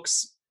different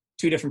books,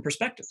 two different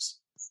perspectives.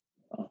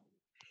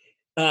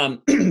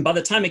 By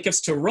the time it gets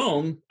to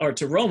Rome, or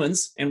to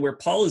Romans, and where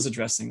Paul is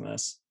addressing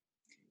this,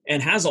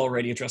 and has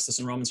already addressed this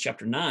in Romans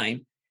chapter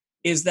 9,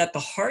 is that the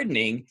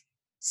hardening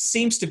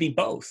seems to be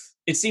both.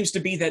 It seems to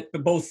be that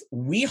both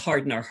we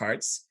harden our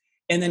hearts,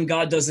 and then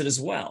God does it as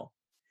well.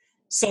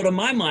 So to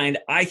my mind,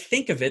 I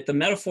think of it, the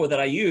metaphor that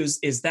I use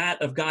is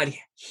that of God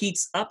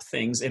heats up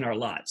things in our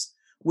lives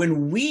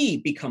when we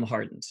become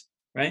hardened,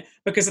 right?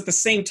 Because at the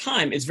same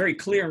time, it's very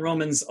clear in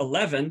Romans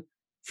 11,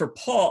 for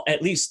Paul,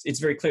 at least it's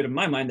very clear to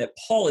my mind that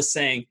Paul is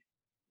saying,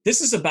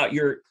 this is about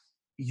you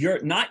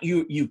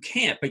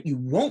can't, but you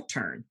won't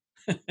turn.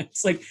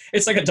 It's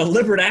like a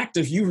deliberate act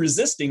of you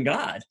resisting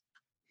God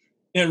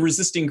and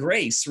resisting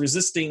grace,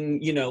 resisting,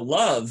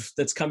 love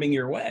that's coming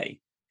your way.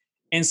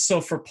 And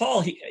so for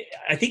Paul,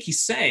 I think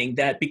he's saying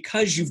that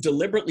because you've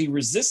deliberately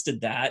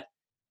resisted that,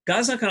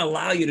 God's not going to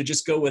allow you to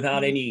just go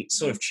without any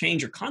sort of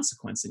change or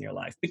consequence in your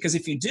life. Because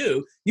if you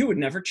do, you would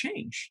never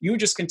change. You would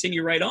just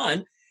continue right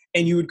on,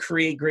 and you would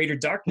create greater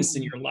darkness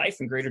in your life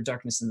and greater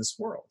darkness in this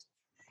world.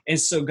 And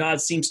so God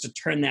seems to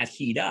turn that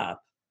heat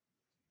up.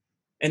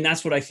 And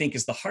that's what I think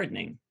is the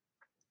hardening.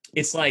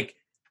 It's like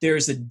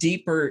there's a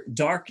deeper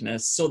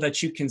darkness so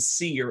that you can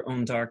see your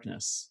own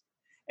darkness,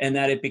 and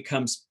that it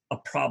becomes a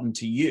problem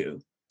to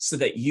you, so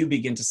that you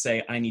begin to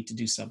say, I need to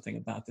do something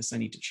about this. I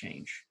need to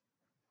change.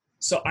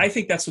 So I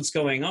think that's what's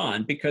going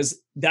on,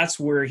 because that's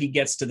where he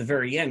gets to the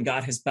very end.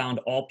 God has bound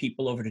all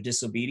people over to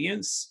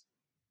disobedience.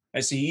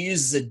 Right? So he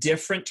uses a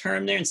different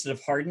term there. Instead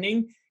of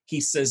hardening,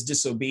 he says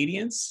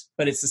disobedience,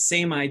 but it's the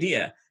same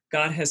idea.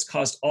 God has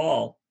caused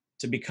all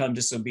to become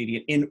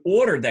disobedient in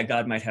order that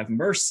God might have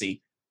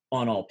mercy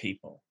on all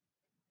people.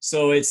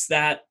 So it's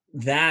that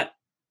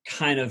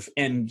kind of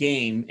end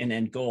game and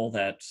end goal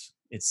that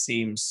it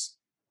seems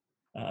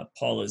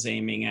Paul is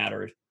aiming at,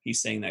 or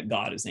he's saying that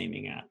God is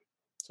aiming at.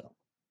 So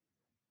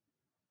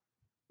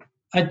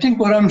I think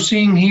what I'm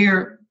seeing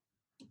here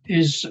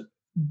is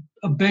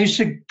a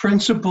basic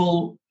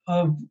principle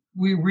of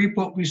we reap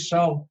what we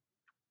sow.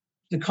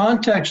 The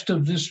context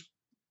of this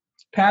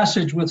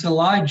passage with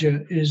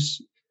Elijah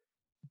is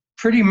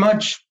pretty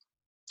much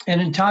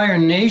an entire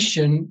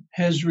nation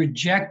has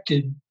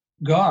rejected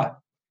God.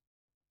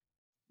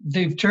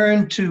 They've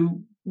turned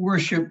to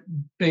worship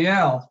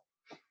Baal.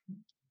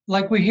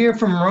 Like we hear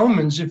from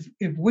Romans,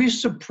 if we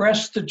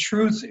suppress the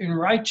truth in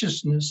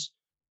righteousness,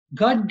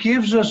 God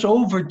gives us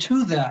over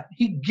to that.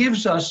 He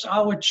gives us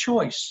our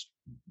choice,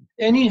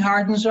 and he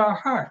hardens our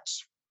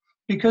hearts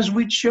because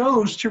we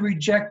chose to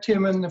reject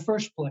him in the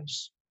first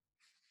place.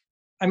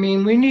 I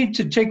mean, we need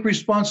to take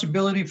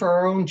responsibility for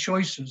our own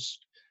choices.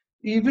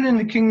 Even in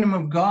the kingdom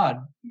of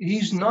God,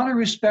 he's not a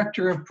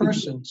respecter of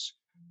persons.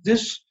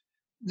 This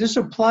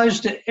applies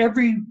to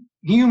every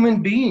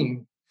human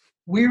being.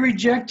 We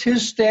reject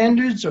his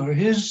standards or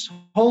his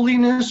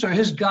holiness or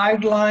his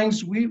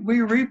guidelines. We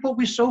reap what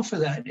we sow for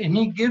that, and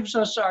he gives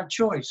us our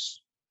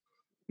choice.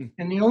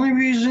 And the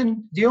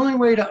only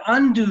way to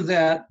undo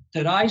that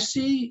I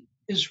see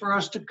is for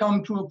us to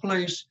come to a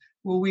place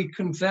where we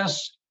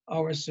confess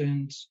our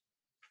sins,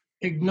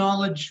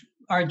 acknowledge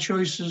our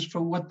choices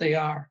for what they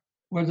are,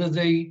 whether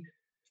they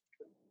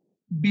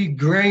be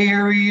gray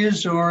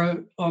areas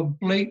or a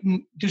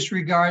blatant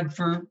disregard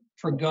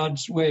for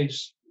God's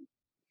ways.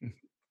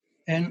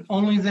 And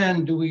only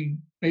then do we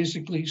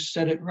basically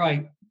set it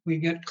right. We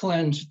get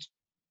cleansed.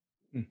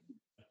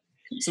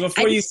 So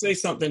before you say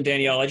something,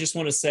 Danielle, I just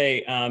want to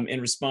say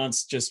in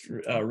response, just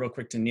real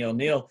quick to Neil.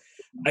 Neil,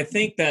 I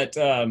think that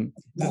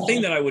the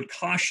thing that I would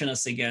caution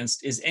us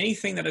against is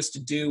anything that has to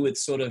do with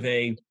sort of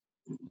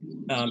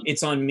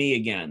it's on me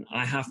again.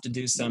 I have to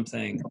do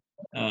something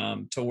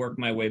to work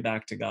my way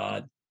back to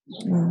God,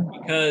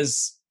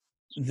 because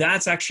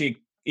that's actually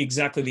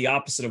exactly the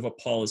opposite of what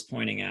Paul is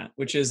pointing at,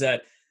 which is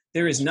that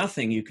there is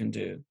nothing you can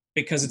do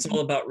because it's all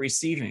about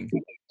receiving.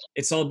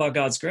 It's all about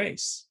God's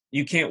grace.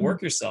 You can't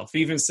work yourself. He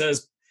even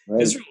says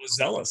Israel was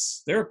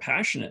zealous. They were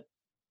passionate,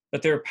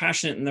 but they were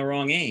passionate in the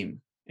wrong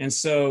aim. And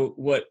so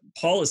what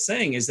Paul is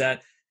saying is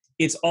that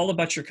it's all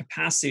about your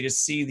capacity to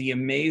see the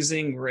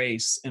amazing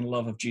grace and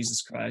love of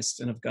Jesus Christ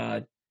and of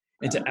God,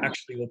 and to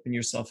actually open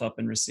yourself up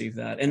and receive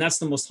that. And that's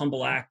the most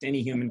humble act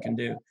any human can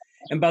do.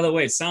 And by the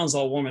way, it sounds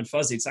all warm and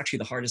fuzzy. It's actually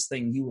the hardest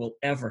thing you will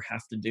ever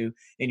have to do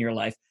in your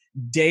life.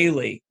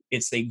 Daily,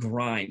 it's a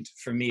grind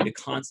for me to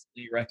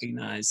constantly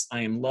recognize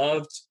I am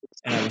loved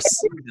and I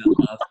receive that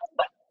love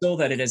so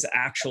that it has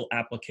actual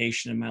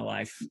application in my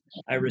life.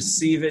 I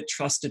receive it,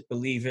 trust it,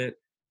 believe it,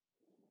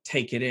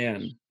 take it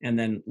in, and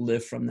then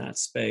live from that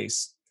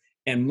space.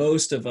 And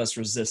most of us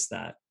resist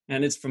that.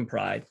 And it's from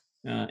pride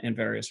and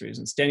various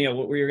reasons. Danielle,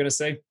 what were you going to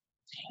say?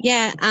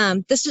 Yeah,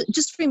 this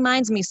just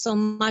reminds me so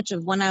much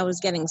of when I was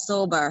getting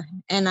sober.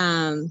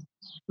 And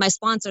my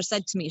sponsor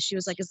said to me, she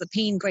was like, is the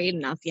pain great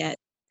enough yet?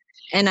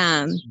 And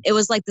it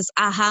was like this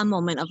aha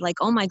moment of like,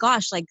 oh my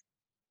gosh, like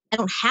I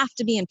don't have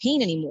to be in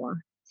pain anymore.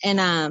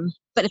 And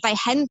but if I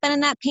hadn't been in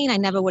that pain, I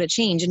never would have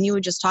changed. And you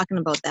were just talking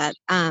about that.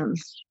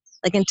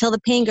 Like until the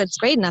pain gets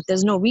great enough,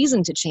 there's no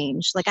reason to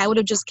change. Like I would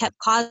have just kept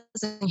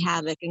causing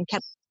havoc and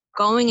kept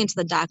going into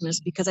the darkness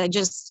because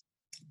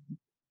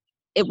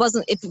if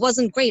it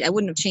wasn't great, I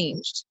wouldn't have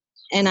changed.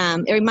 And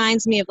it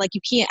reminds me of like,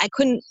 I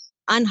couldn't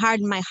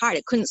unharden my heart.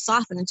 It couldn't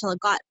soften until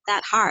it got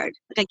that hard.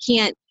 Like I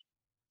can't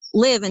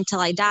live until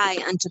I die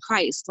unto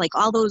Christ. Like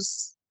all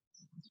those,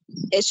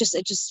 it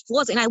just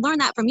flows. And I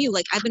learned that from you.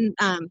 Like I've been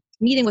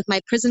meeting with my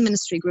prison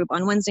ministry group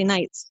on Wednesday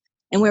nights,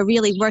 and we're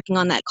really working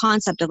on that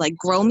concept of like,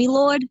 grow me,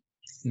 Lord.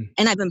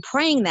 And I've been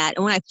praying that.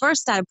 And when I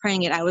first started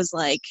praying it, I was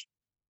like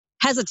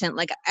hesitant.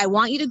 Like, I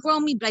want you to grow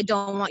me, but I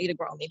don't want you to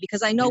grow me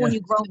because I know when you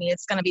grow me,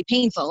 it's going to be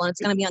painful and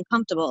it's going to be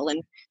uncomfortable.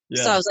 And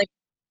so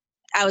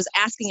I was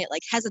asking it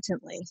like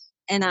hesitantly.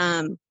 And,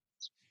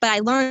 but I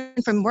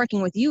learned from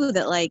working with you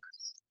that like,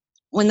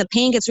 when the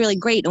pain gets really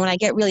great and when I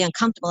get really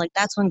uncomfortable, like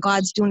that's when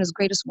God's doing his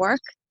greatest work.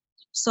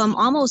 So I'm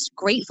almost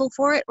grateful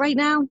for it right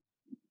now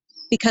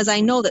because I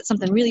know that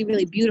something really,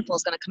 really beautiful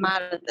is going to come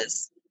out of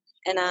this.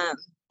 And,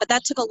 but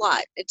that took a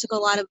lot. It took a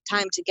lot of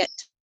time to get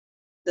to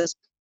this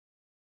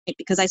point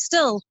because I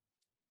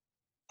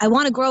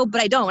want to grow,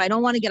 but I don't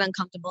want to get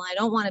uncomfortable. I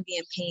don't want to be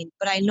in pain,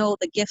 but I know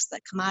the gifts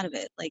that come out of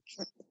it. Like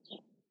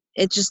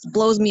it just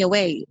blows me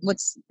away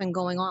what's been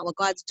going on, what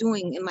God's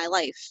doing in my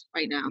life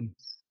right now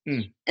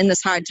in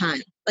this hard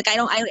time. Like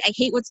I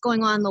hate what's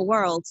going on in the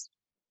world,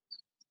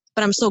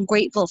 but I'm so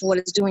grateful for what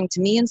it's doing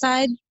to me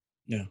inside.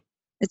 Yeah.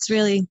 It's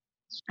really,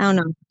 I don't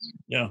know.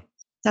 Yeah.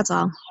 That's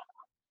all.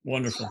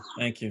 Wonderful.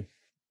 Thank you.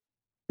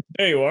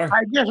 There you are.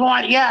 I just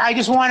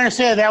wanted to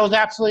say that was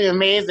absolutely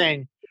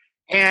amazing.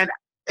 And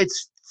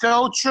it's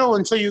so true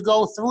until you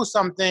go through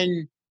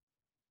something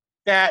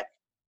that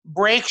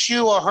breaks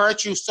you or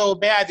hurts you so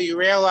bad that you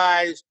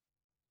realize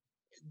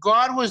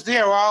God was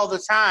there all the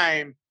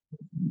time,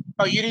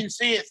 but you didn't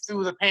see it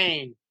through the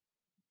pain.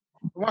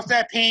 Once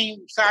that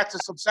pain starts to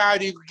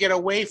subside, you can get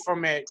away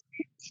from it.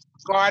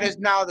 God is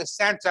now the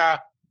center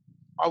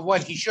of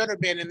what he should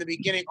have been in the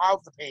beginning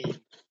of the pain.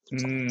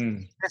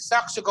 It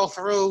sucks to go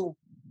through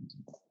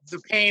the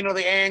pain or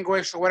the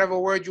anguish or whatever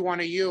word you want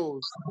to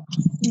use.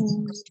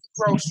 You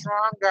grow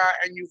stronger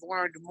and you've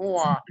learned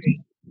more.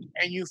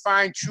 And you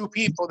find true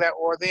people that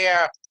were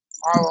there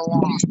all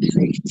along.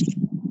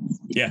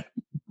 Yeah.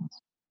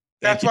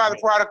 That's why the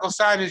prodigal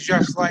son is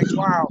just like,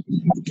 wow.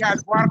 Yeah,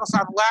 the prodigal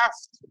son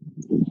left.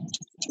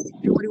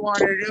 Did what he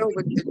wanted to do,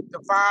 but the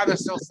father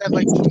still said,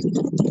 like,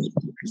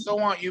 I still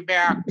want you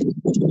back.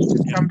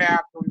 Come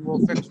back and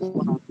we'll fix it.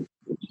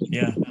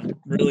 Yeah,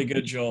 really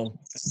good, Joel.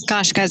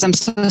 Gosh, guys, I'm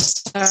so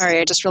sorry.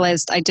 I just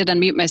realized I did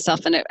unmute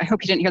myself, and I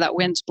hope you didn't hear that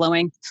wind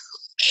blowing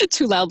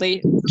too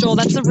loudly. Joel,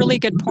 that's a really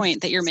good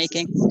point that you're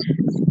making.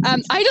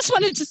 I just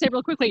wanted to say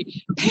real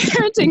quickly,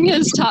 parenting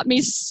has taught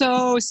me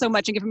so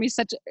much and given me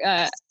such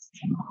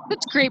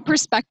great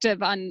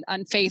perspective on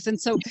faith. And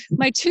so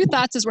my two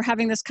thoughts as we're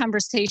having this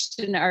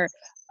conversation are,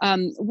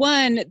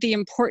 one, the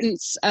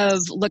importance of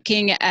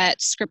looking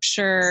at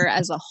scripture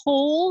as a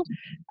whole,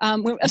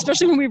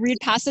 especially when we read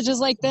passages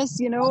like this,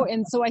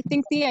 and so I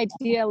think the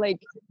idea, like,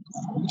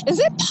 is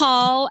it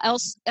Paul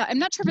I'm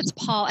not sure if it's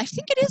Paul. I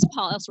think it is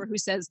Paul elsewhere who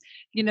says,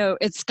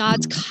 it's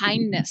God's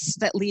kindness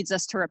that leads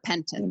us to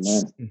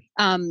repentance.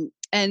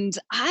 And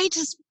I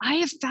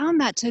have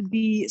found that to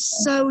be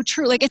so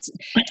true. Like it's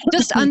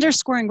just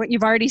underscoring what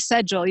you've already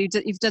said, Joel.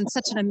 You've done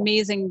such an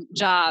amazing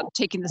job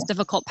taking this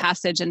difficult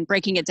passage and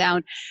breaking it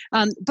down.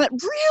 But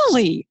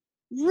really,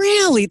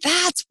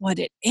 that's what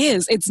it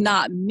is. It's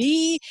not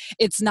me.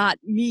 It's not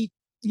me,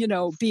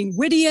 being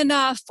witty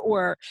enough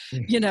or, I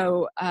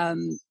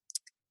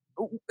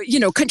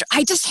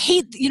just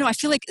hate, I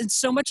feel like in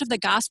so much of the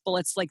gospel,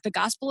 it's like the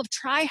gospel of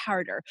try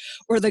harder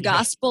or the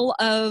gospel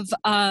of,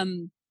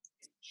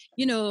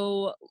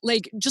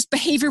 like just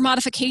behavior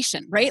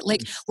modification, right?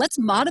 Like let's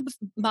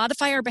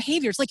modify our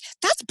behaviors. Like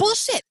that's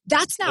bullshit.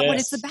 That's not what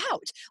it's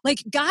about.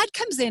 Like God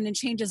comes in and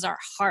changes our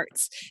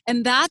hearts.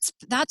 And that's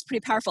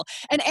pretty powerful.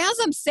 And as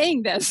I'm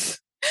saying this,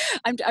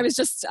 I was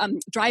just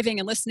driving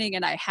and listening,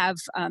 and I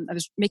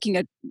was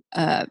making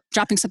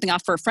dropping something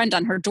off for a friend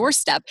on her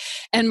doorstep,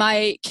 and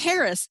my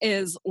Karis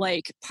is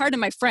like, pardon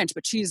my French,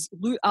 but she's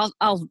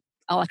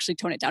I'll actually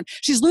tone it down.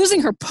 She's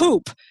losing her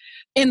poop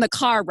in the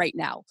car right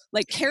now.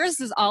 Like Karis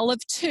is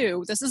Olive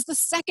 2. This is the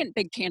second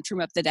big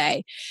tantrum of the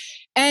day.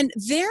 And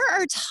there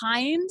are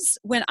times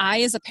when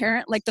I, as a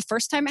parent, like the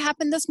first time it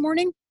happened this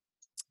morning,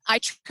 I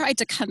tried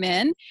to come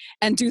in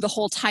and do the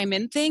whole time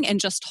in thing and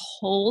just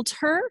hold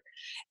her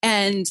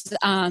and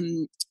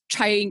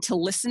trying to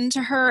listen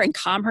to her and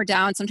calm her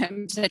down.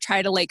 Sometimes I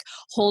try to like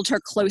hold her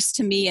close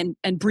to me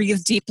and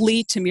breathe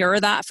deeply to mirror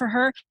that for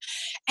her.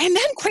 And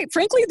then quite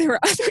frankly, there are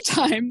other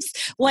times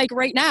like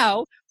right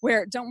now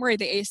where don't worry,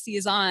 the AC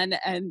is on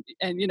and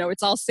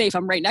it's all safe.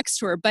 I'm right next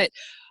to her. But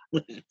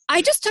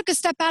I just took a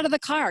step out of the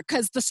car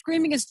because the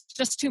screaming is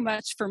just too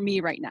much for me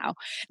right now.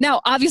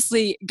 Now,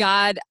 obviously,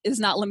 God is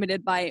not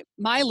limited by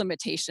my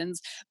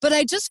limitations, but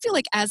I just feel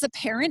like as a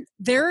parent,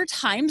 there are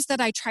times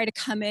that I try to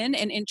come in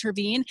and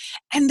intervene,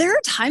 and there are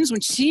times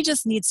when she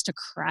just needs to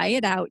cry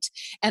it out,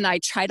 and I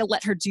try to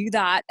let her do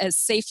that as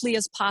safely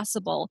as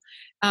possible.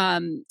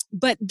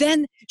 But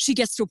then she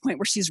gets to a point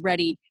where she's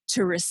ready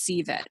to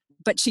receive it,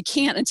 but she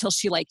can't until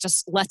she like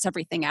just lets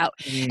everything out.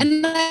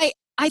 And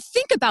I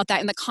think about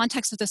that in the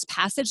context of this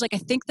passage. Like, I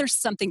think there's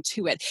something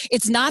to it.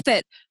 It's not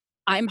that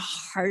I'm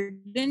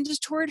hardened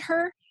toward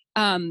her.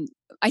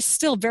 I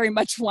still very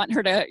much want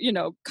her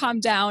to,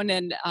 calm down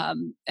and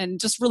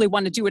just really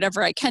want to do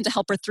whatever I can to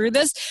help her through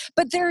this.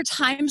 But there are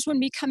times when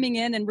me coming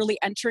in and really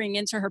entering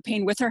into her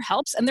pain with her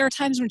helps. And there are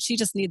times when she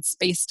just needs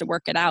space to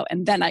work it out.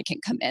 And then I can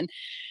come in.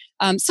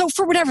 So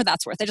for whatever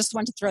that's worth, I just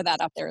wanted to throw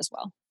that out there as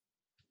well.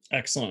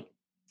 Excellent.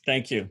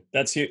 Thank you.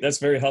 That's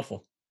very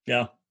helpful.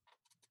 Yeah.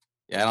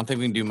 Yeah, I don't think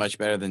we can do much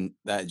better than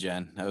that,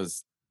 Jen. That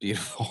was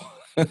beautiful.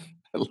 I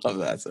love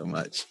that so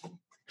much.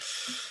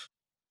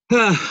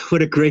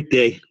 What a great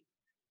day.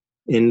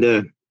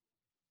 And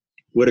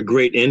what a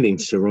great ending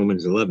to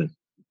Romans 11.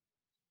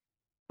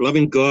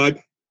 Loving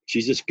God,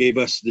 Jesus gave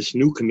us this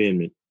new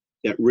commandment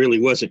that really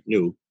wasn't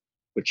new,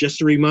 but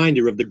just a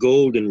reminder of the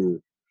golden rule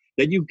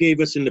that you gave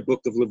us in the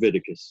book of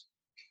Leviticus.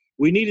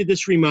 We needed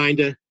this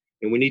reminder,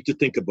 and we need to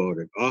think about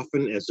it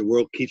often as the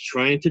world keeps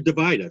trying to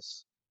divide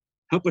us.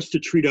 Help us to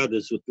treat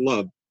others with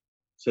love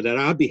so that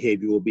our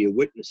behavior will be a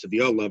witness of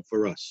your love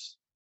for us.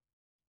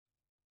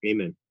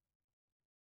 Amen.